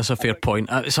 that's a fair point.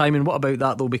 Simon, what about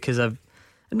that though? Because and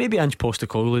maybe Ange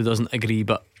Postecoglou doesn't agree,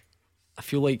 but I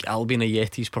feel like Albin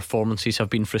Ayeti's performances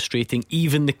have been frustrating.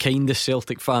 Even the kindest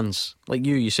Celtic fans, like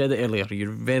you said it earlier,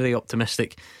 you're very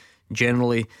optimistic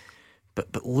generally,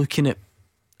 but looking at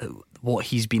what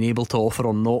he's been able to offer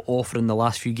or not offer in the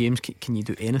last few games, can you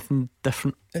do anything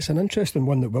different? It's an interesting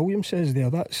one that William says there.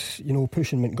 That's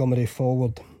pushing Montgomery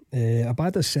forward.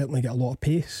 Abada's certainly got a lot of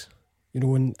pace,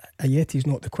 and Ayeti's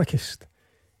not the quickest.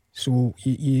 So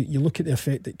you look at the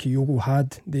effect that Kyogo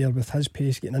had there with his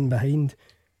pace getting in behind.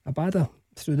 Abada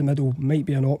through the middle might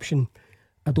be an option.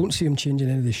 I don't see him changing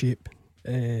any of the shape.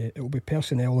 It will be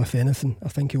personnel if anything. I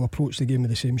think he'll approach the game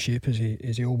with the same shape as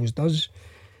he always does.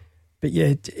 But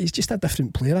yeah, he's just a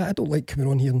different player. I don't like coming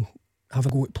on here and have a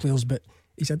go at players, but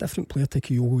he's a different player to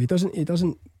Kyogo. He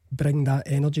doesn't bring that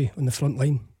energy on the front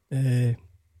line.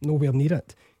 Nowhere near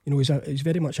it. He's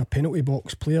very much a penalty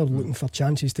box player looking for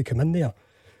chances to come in there.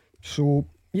 So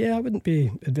yeah, I wouldn't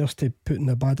be adverse to putting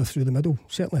Abada through the middle.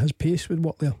 Certainly his pace would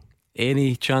work there.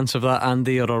 Any chance of that,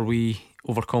 Andy, or are we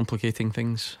overcomplicating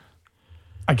things?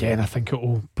 Again, I think it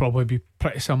will probably be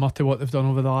pretty similar to what they've done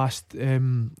over the last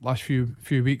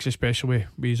few weeks, especially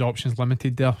with his options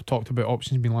limited there. Talked about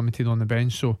options being limited on the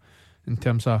bench, so in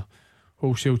terms of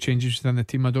wholesale changes within the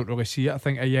team, I don't really see it. I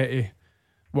think Ayeti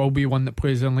will be one that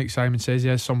plays in, like Simon says. He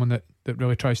is someone that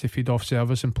really tries to feed off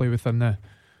service and play within the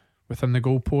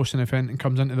goalpost, and if anything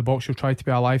comes into the box, he'll try to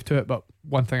be alive to it. But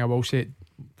one thing I will say,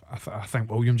 I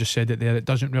think William just said it there, it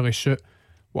doesn't really suit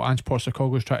what Ange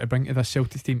Postecoglou's trying to bring to this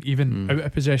Celtic team, even out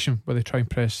of possession, where they try and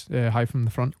press high from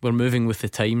the front. We're moving with the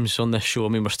times on this show. I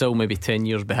mean, we're still maybe 10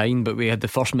 years behind, but we had the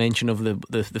first mention of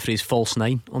the phrase false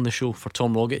nine on the show for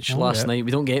Tom Rogic last night.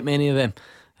 We don't get many of them,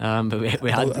 but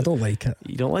we had. I don't like it.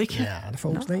 You don't like it? Yeah, the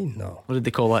false nine. No. What did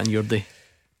they call that in your day?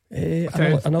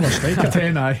 Another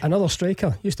striker. Another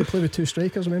striker. Used to play with two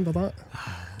strikers, remember that?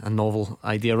 A novel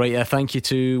idea. Right, thank you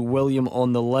to William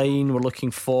on the line. We're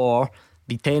looking for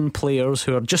the 10 players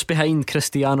who are just behind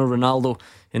Cristiano Ronaldo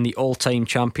in the all-time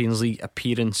Champions League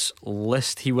appearance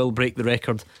list. He will break the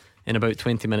record in about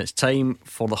 20 minutes time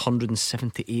for the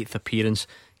 178th appearance.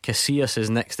 Casillas is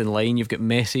next in line. You've got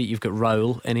Messi, you've got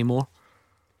Raul. Any more?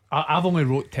 I've only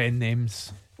wrote 10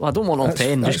 names. Well, I don't want all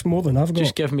 10. That's more than I've got.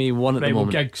 Just give me one at the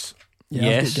moment. Giggs. Yeah,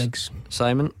 yes. I've got Giggs.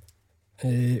 Simon?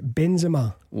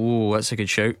 Benzema. Oh, that's a good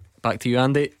shout. Back to you,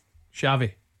 Andy.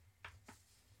 Xavi.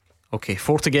 Okay,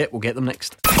 4 to get. We'll get them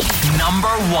next. Number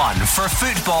 1 for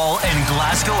football in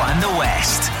Glasgow and the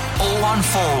West.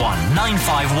 0141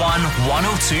 951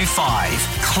 1025.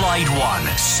 Clyde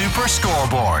 1 Super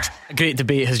Scoreboard. A great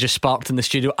debate has just sparked in the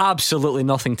studio. Absolutely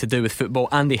nothing to do with football.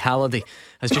 Andy Halliday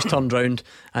has just turned round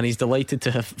and he's delighted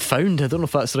to have found, I don't know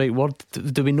if that's the right word,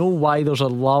 do we know why there's a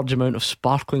large amount of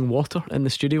sparkling water in the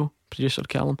studio, producer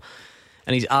Callum?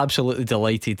 And he's absolutely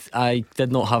delighted. I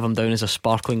did not have him down as a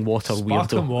sparkling water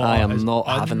weirdo. Water I am not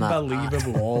having that at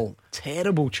all.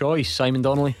 Terrible choice, Simon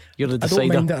Donnelly. You're the decider. I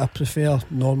don't mind it. I prefer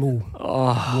normal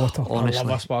water. Honestly, I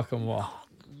love a sparkling water.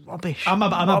 rubbish. I'm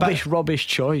a rubbish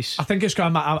choice. I think it's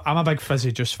because I'm a big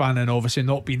fizzy juice fan, and obviously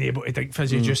not being able to drink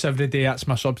fizzy juice every day, that's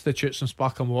my substitute, some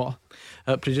sparkling water.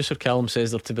 Producer Callum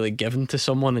says they're to be like given to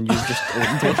someone, and you've just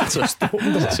opened it. So it's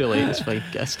opened it too late. It's fine.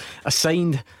 It's a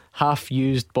signed,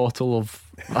 half-used bottle of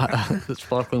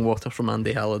sparkling water from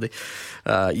Andy Halliday.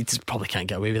 You just probably can't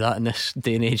get away with that in this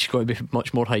day and age. It's got to be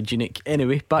much more hygienic.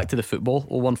 Anyway, back to the football.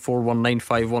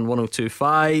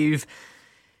 01419511025.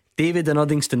 David in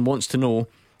Uddingston wants to know,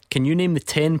 can you name the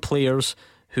 10 players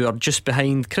who are just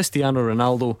behind Cristiano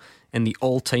Ronaldo in the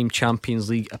all-time Champions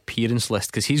League appearance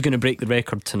list? Because he's going to break the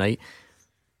record tonight.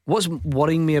 What's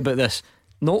worrying me about this,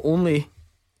 not only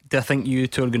do I think you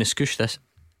two are going to scoosh this,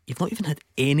 you've not even had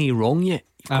any wrong yet.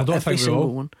 I don't think we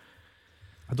will.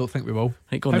 I don't think we will.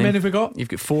 Right, How many have we got? You've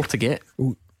got 4 to get.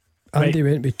 Well, Andy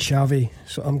went with Xavi,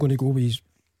 so I'm going to go with his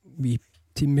wee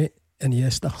teammate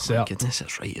Iniesta. Oh my goodness,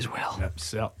 that's right as well. Yep,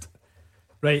 cert.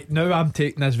 Right, now I'm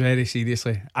taking this very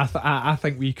seriously. I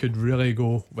think we could really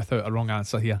go without a wrong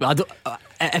answer here.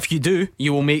 If you do,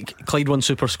 you will make Clyde 1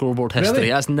 Super Scoreboard history. Really?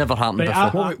 That's never happened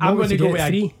before. I'm going to go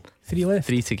with three left.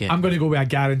 3 to get. I'm going to go with a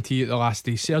guarantee at the last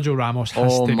day. Sergio Ramos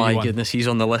has Oh to be my one. goodness, he's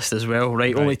on the list as well.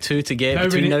 Right, only 2 to get. Now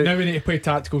we need to play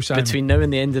tactical, Simon. Between now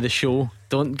and the end of the show,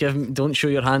 don't show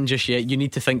your hand just yet. You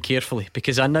need to think carefully,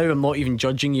 because I'm not even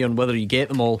judging you on whether you get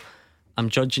them all. I'm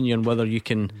judging you on whether you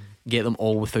can get them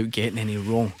all without getting any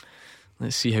wrong.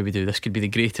 Let's see how we do. This could be the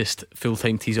greatest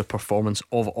full-time teaser performance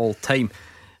of all time.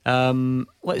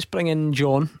 Let's bring in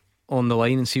John on the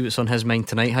line and see what's on his mind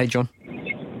tonight. Hi, John.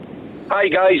 Hi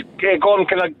guys, Gordon,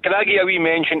 can I give a wee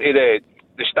mention to the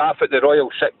staff at the Royal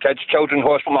Sick Kids Children's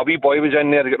Hospital? My wee boy was in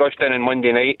there, got rushed in on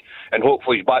Monday night, and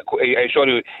hopefully he's back.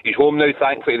 He's home now,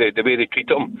 thankfully, the way they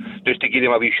treated him. Just to give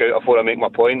him a wee shout before I make my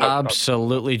point.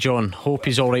 Absolutely, John. Hope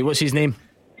he's alright. What's his name?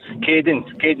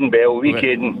 Caden Bell,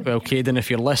 Caden. Well, Caden,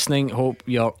 if you're listening, hope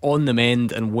you're on the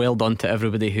mend, and well done to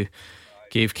everybody who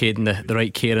gave Caden the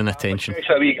right care and attention.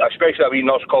 Especially a wee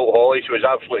nurse called Holly. She was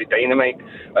absolutely dynamite,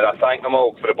 and I thank them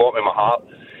all for the bottom of my heart.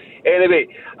 Anyway,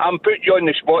 I'm putting you on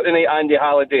the spot tonight, Andy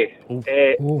Halliday.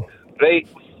 Right,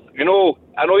 I know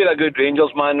you're a good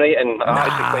Rangers man, right, and I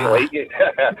actually quite like it.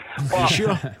 But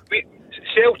sure?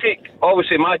 Celtic,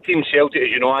 obviously my team's Celtic,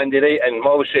 as you know, Andy, right, and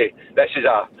obviously this is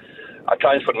a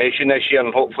transformation this year,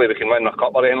 and hopefully we can win a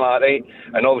cup or anything like that, right?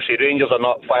 And obviously Rangers are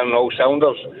not firing all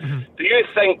cylinders. Do you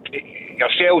think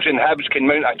yourselves and Hibs can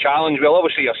mount a challenge? Well,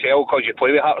 obviously yourself, because you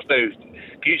play with Hearts now.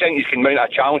 Do you think you can mount a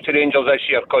challenge to Rangers this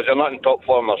year, because they're not in top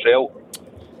form themselves?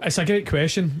 It's a great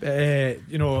question.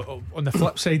 On the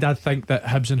flip side, I think that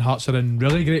Hibs and Hearts are in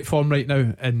really great form right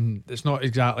now, and it's not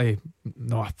exactly we've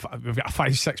got a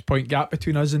 5-6 point gap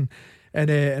between us and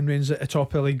Rangers at the top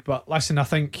of the league. But listen, I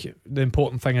think the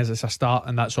important thing is it's a start,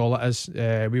 and that's all it is.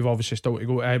 We've obviously still to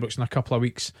go to Ibrox in a couple of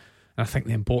weeks, and I think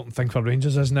the important thing for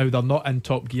Rangers is now they're not in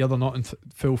top gear, they're not in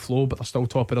full flow, but they're still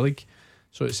top of the league.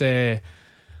 So it's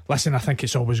listen, I think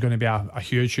it's always going to be a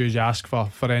huge ask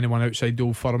for anyone outside the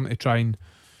Old Firm to try and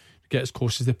get as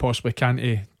close as they possibly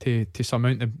can to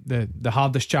surmount the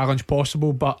hardest challenge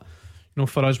possible. But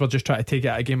for us, we're just trying to take it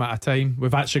a game at a time.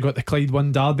 We've actually got the Clyde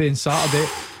 1 derby on Saturday,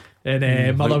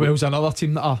 and Motherwell's another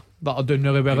team that are doing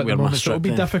really well at the moment, so it'll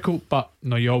be difficult. But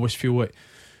you always feel like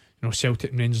Celtic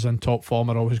and Rangers in top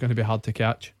form are always going to be hard to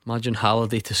catch. Imagine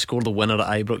Halliday to score the winner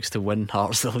at Ibrox to win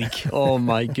Hearts the league. Oh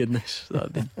my goodness,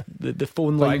 the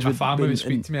phone lines would family would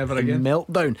speak to me ever again.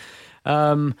 Meltdown.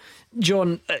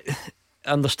 John, I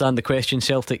understand the question.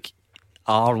 Celtic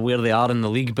are where they are in the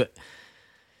league, but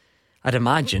I'd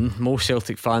imagine most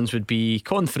Celtic fans would be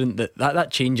confident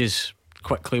that changes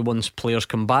quickly once players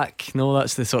come back. No,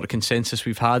 that's the sort of consensus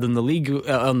we've had in the league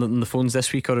on the phones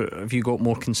this week. Or have you got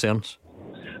more concerns?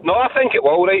 No, I think it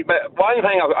will, right. But one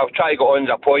thing I've tried to get on is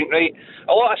a point, right.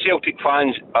 A lot of Celtic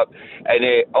fans and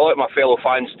a lot of my fellow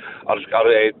fans are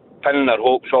pinning their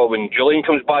hopes on when Julian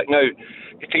comes back now.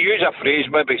 To use a phrase,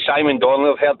 maybe Simon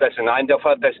Donnelly, I've heard this, and Andy, I've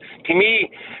heard this. To me,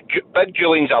 Big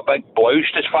Julian's a big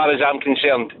bloused as far as I'm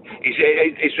concerned.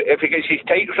 If he gets his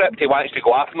tight ripped, he wants to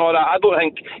go after and all that. I don't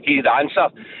think he's the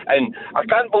answer. And I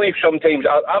can't believe sometimes,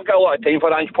 I've got a lot of time for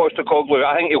Ange Postecoglou.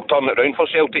 I think he'll turn it round for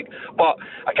Celtic. But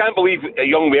I can't believe a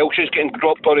young Welsh is getting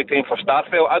dropped all the time for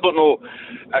Starfelt. I don't know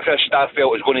if this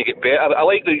Starfelt is going to get better. I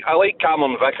like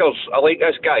Cameron Vickers. I like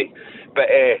this guy. But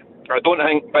I don't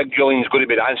think Big Julian's going to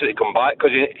be the answer to come back,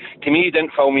 because to me he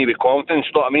didn't fill me with confidence.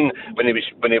 You know what I mean? When he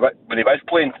was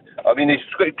playing, I mean he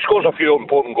scores a few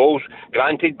important goals,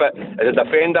 granted, but as a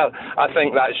defender, I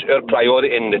think that's our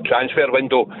priority in the transfer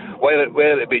window,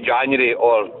 whether it be January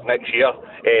or next year.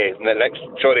 Next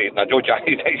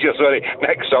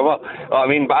summer. I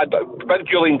mean, but Big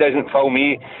Julian doesn't fill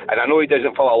me, and I know he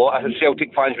doesn't fill a lot of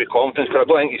Celtic fans with confidence, because I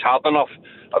don't think he's hard enough.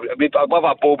 I'd love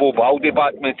a Bobo Baldi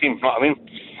back in the team. You know what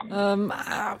I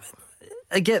mean?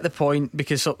 I get the point,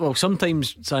 because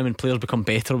sometimes, Simon, players become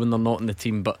better when they're not in the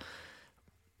team, but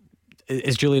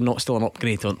is Julian not still an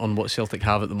upgrade on what Celtic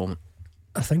have at the moment?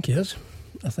 I think he is.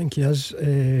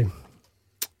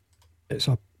 It's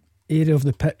a area of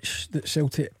the pitch that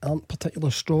Celtic aren't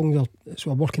particularly strong. It's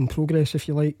a work in progress, if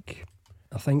you like.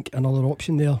 I think another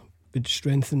option there would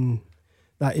strengthen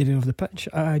that area of the pitch.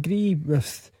 I agree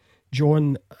with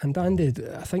John and Andy.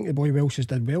 I think the boy Welsh has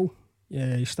did well.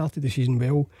 Yeah, he started the season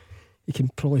well. He can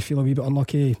probably feel a wee bit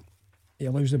unlucky. He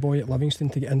allows the boy at Livingston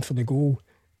to get in for the goal,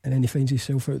 and then he finds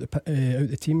himself out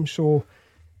the team. So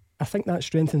I think that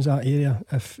strengthens that area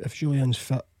if Julian's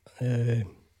fit. I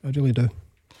really do.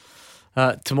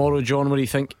 Tomorrow, John, what do you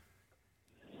think?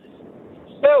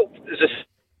 Well,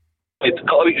 a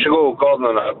couple of weeks ago, Gordon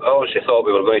and I obviously thought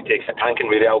we were going to take Duncan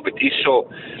with Real Betis,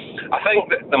 so I think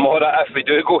that the more if we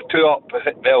do go 2 up,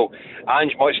 well,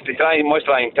 Ange must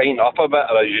try and tighten up a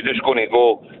bit, or are you just going to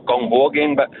go gung-ho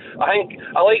again? But I think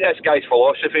I like this guy's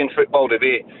philosophy in football, the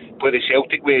way play the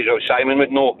Celtic ways, or Simon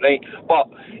would know, right?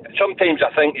 But sometimes I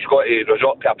think he's got to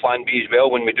resort to a plan B as well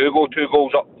when we do go 2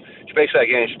 goals up, especially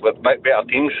against better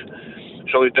teams.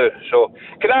 So we do. So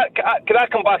can I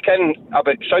come back in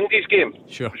about Sunday's game?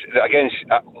 Sure. Against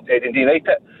Dundee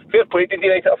United. Fair play to Dundee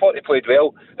United. I thought they played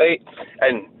well, right?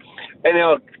 And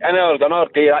another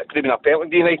day that could have been a penalty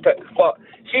to United. But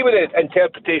see with the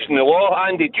interpretation of the law,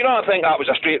 Andy, do you not think that was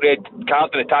a straight red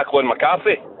card in the tackle on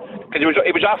McCarthy? Because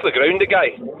he was off the ground, the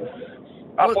guy.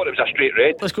 I thought it was a straight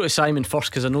red. Let's go to Simon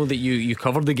first, because I know that you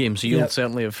covered the game, so you'll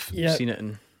certainly have seen it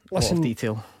in a lot of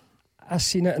detail. I've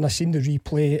seen it and I've seen the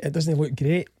replay. It doesn't look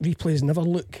great. Replays never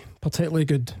look particularly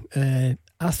good.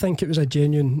 I think it was a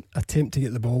genuine attempt to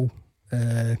get the ball,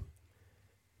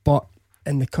 but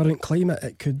in the current climate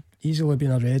it could easily have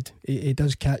been a red. He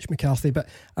does catch McCarthy, but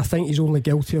I think he's only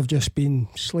guilty of just being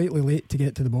slightly late to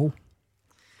get to the ball.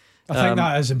 I think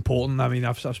that is important. I mean,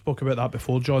 I've spoken about that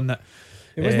before, John, that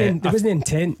there wasn't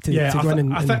intent to go in and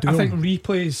do I think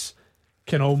replays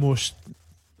can almost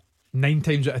 9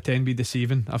 times out of 10 be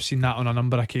deceiving. I've seen that on a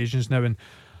number of occasions now, and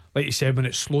like you said, when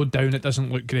it's slowed down it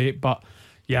doesn't look great. But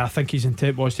yeah, I think his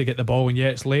intent was to get the ball, and yeah,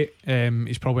 it's late.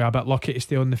 He's probably a bit lucky to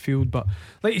stay on the field, but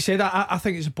like you said, I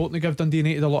think it's important to give Dundee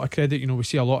United a lot of credit. You know, we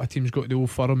see a lot of teams go to the Old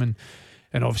Firm, and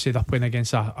obviously they're playing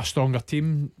against a stronger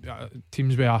team,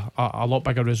 teams with a lot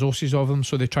bigger resources of them,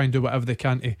 so they try and do whatever they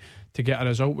can to get a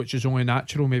result, which is only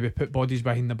natural. Maybe put bodies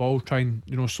behind the ball, try and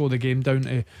slow the game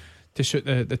down to suit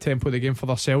the tempo of the game for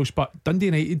themselves. But Dundee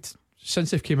United,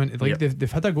 since they've came into the league,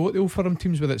 they've had a go at the Old Firm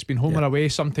teams, whether it's been home or away.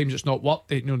 Sometimes it's not worked.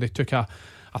 They took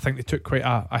I think they took quite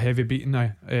a heavy beating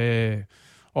now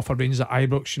off of Rangers at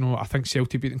Ibrox. I think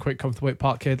Celtic beat them quite comfortably at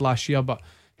Parkhead last year, but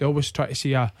they always try to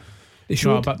see a bit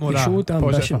more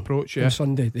positive approach. On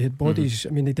Sunday they had bodies. I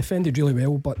mean, they defended really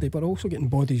well, but they were also getting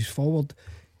bodies forward.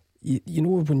 You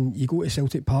know, when you go to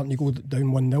Celtic Park and you go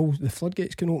down 1-0, the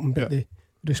floodgates can open, but they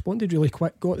responded really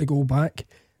quick, got the goal back.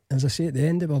 As I say, at the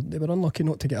end they were unlucky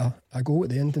not to get a goal at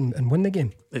the end and win the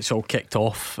game. It's all kicked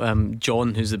off.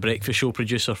 John, who's the breakfast show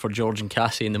producer for George and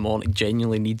Cassie in the morning,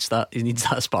 genuinely needs that. He needs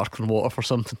that sparkling water for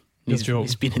something.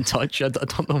 He's been in touch. I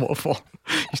don't know what for.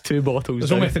 He's 2 bottles.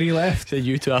 There's only 3 left. So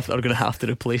you two are going to have to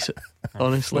replace it.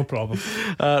 Honestly, no problem.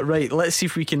 Right, let's see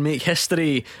if we can make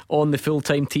history on the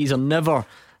full-time teaser. Never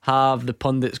have the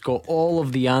pundits got all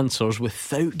of the answers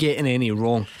without getting any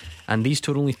wrong, and these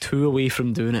two are only 2 away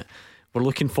from doing it. We're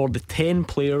looking for the 10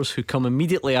 players who come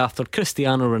immediately after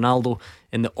Cristiano Ronaldo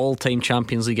in the all-time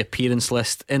Champions League appearance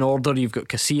list. In order, you've got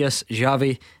Casillas,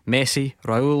 Xavi, Messi,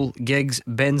 Raul, Giggs,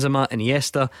 Benzema,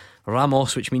 Iniesta,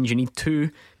 Ramos, which means you need 2.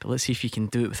 But let's see if you can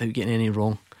do it without getting any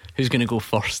wrong. Who's going to go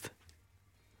first?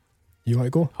 You want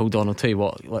to go? Hold on, I'll tell you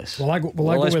what. Let's go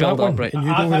with that one, right. and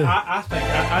you go with I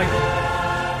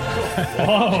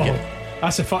think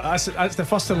that's the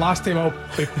first and last time I'll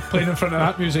be playing in front of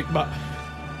that music, but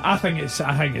I think it's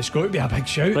got to be a big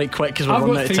shout. Right, quick, because we're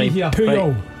running out of time here.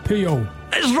 Puyol.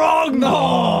 It's wrong.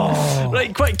 No.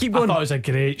 Right, quick, keep going. I thought it was a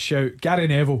great shout. Gary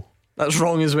Neville. That's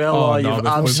wrong as well. You've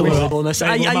absolutely blown this.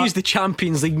 I used the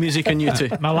Champions League music on you two.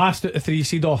 My last out of 3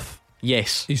 Seedorf.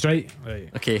 Yes, he's right.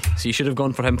 Okay, so you should have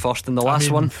gone for him first. And the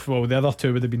last one, well, the other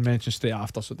 2 would have been mentioned straight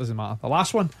after, so it doesn't matter. The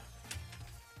last one,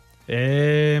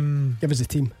 Give us a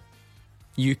team.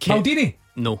 UK. Maldini.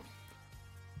 No.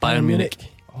 Bayern Munich.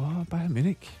 Oh, Bayern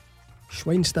Munich.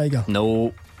 Schweinsteiger.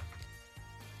 No.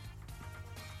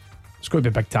 It's got to be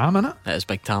Big Tam, innit? It is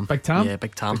Big Tam. Big Tam? Yeah,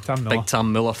 Big Tam. Big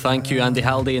Tam Miller. Thank you, Andy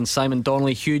Halliday and Simon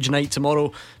Donnelly. Huge night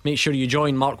tomorrow. Make sure you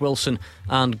join Mark Wilson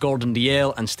and Gordon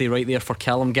Dalziel, and stay right there for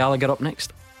Callum Gallagher up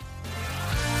next.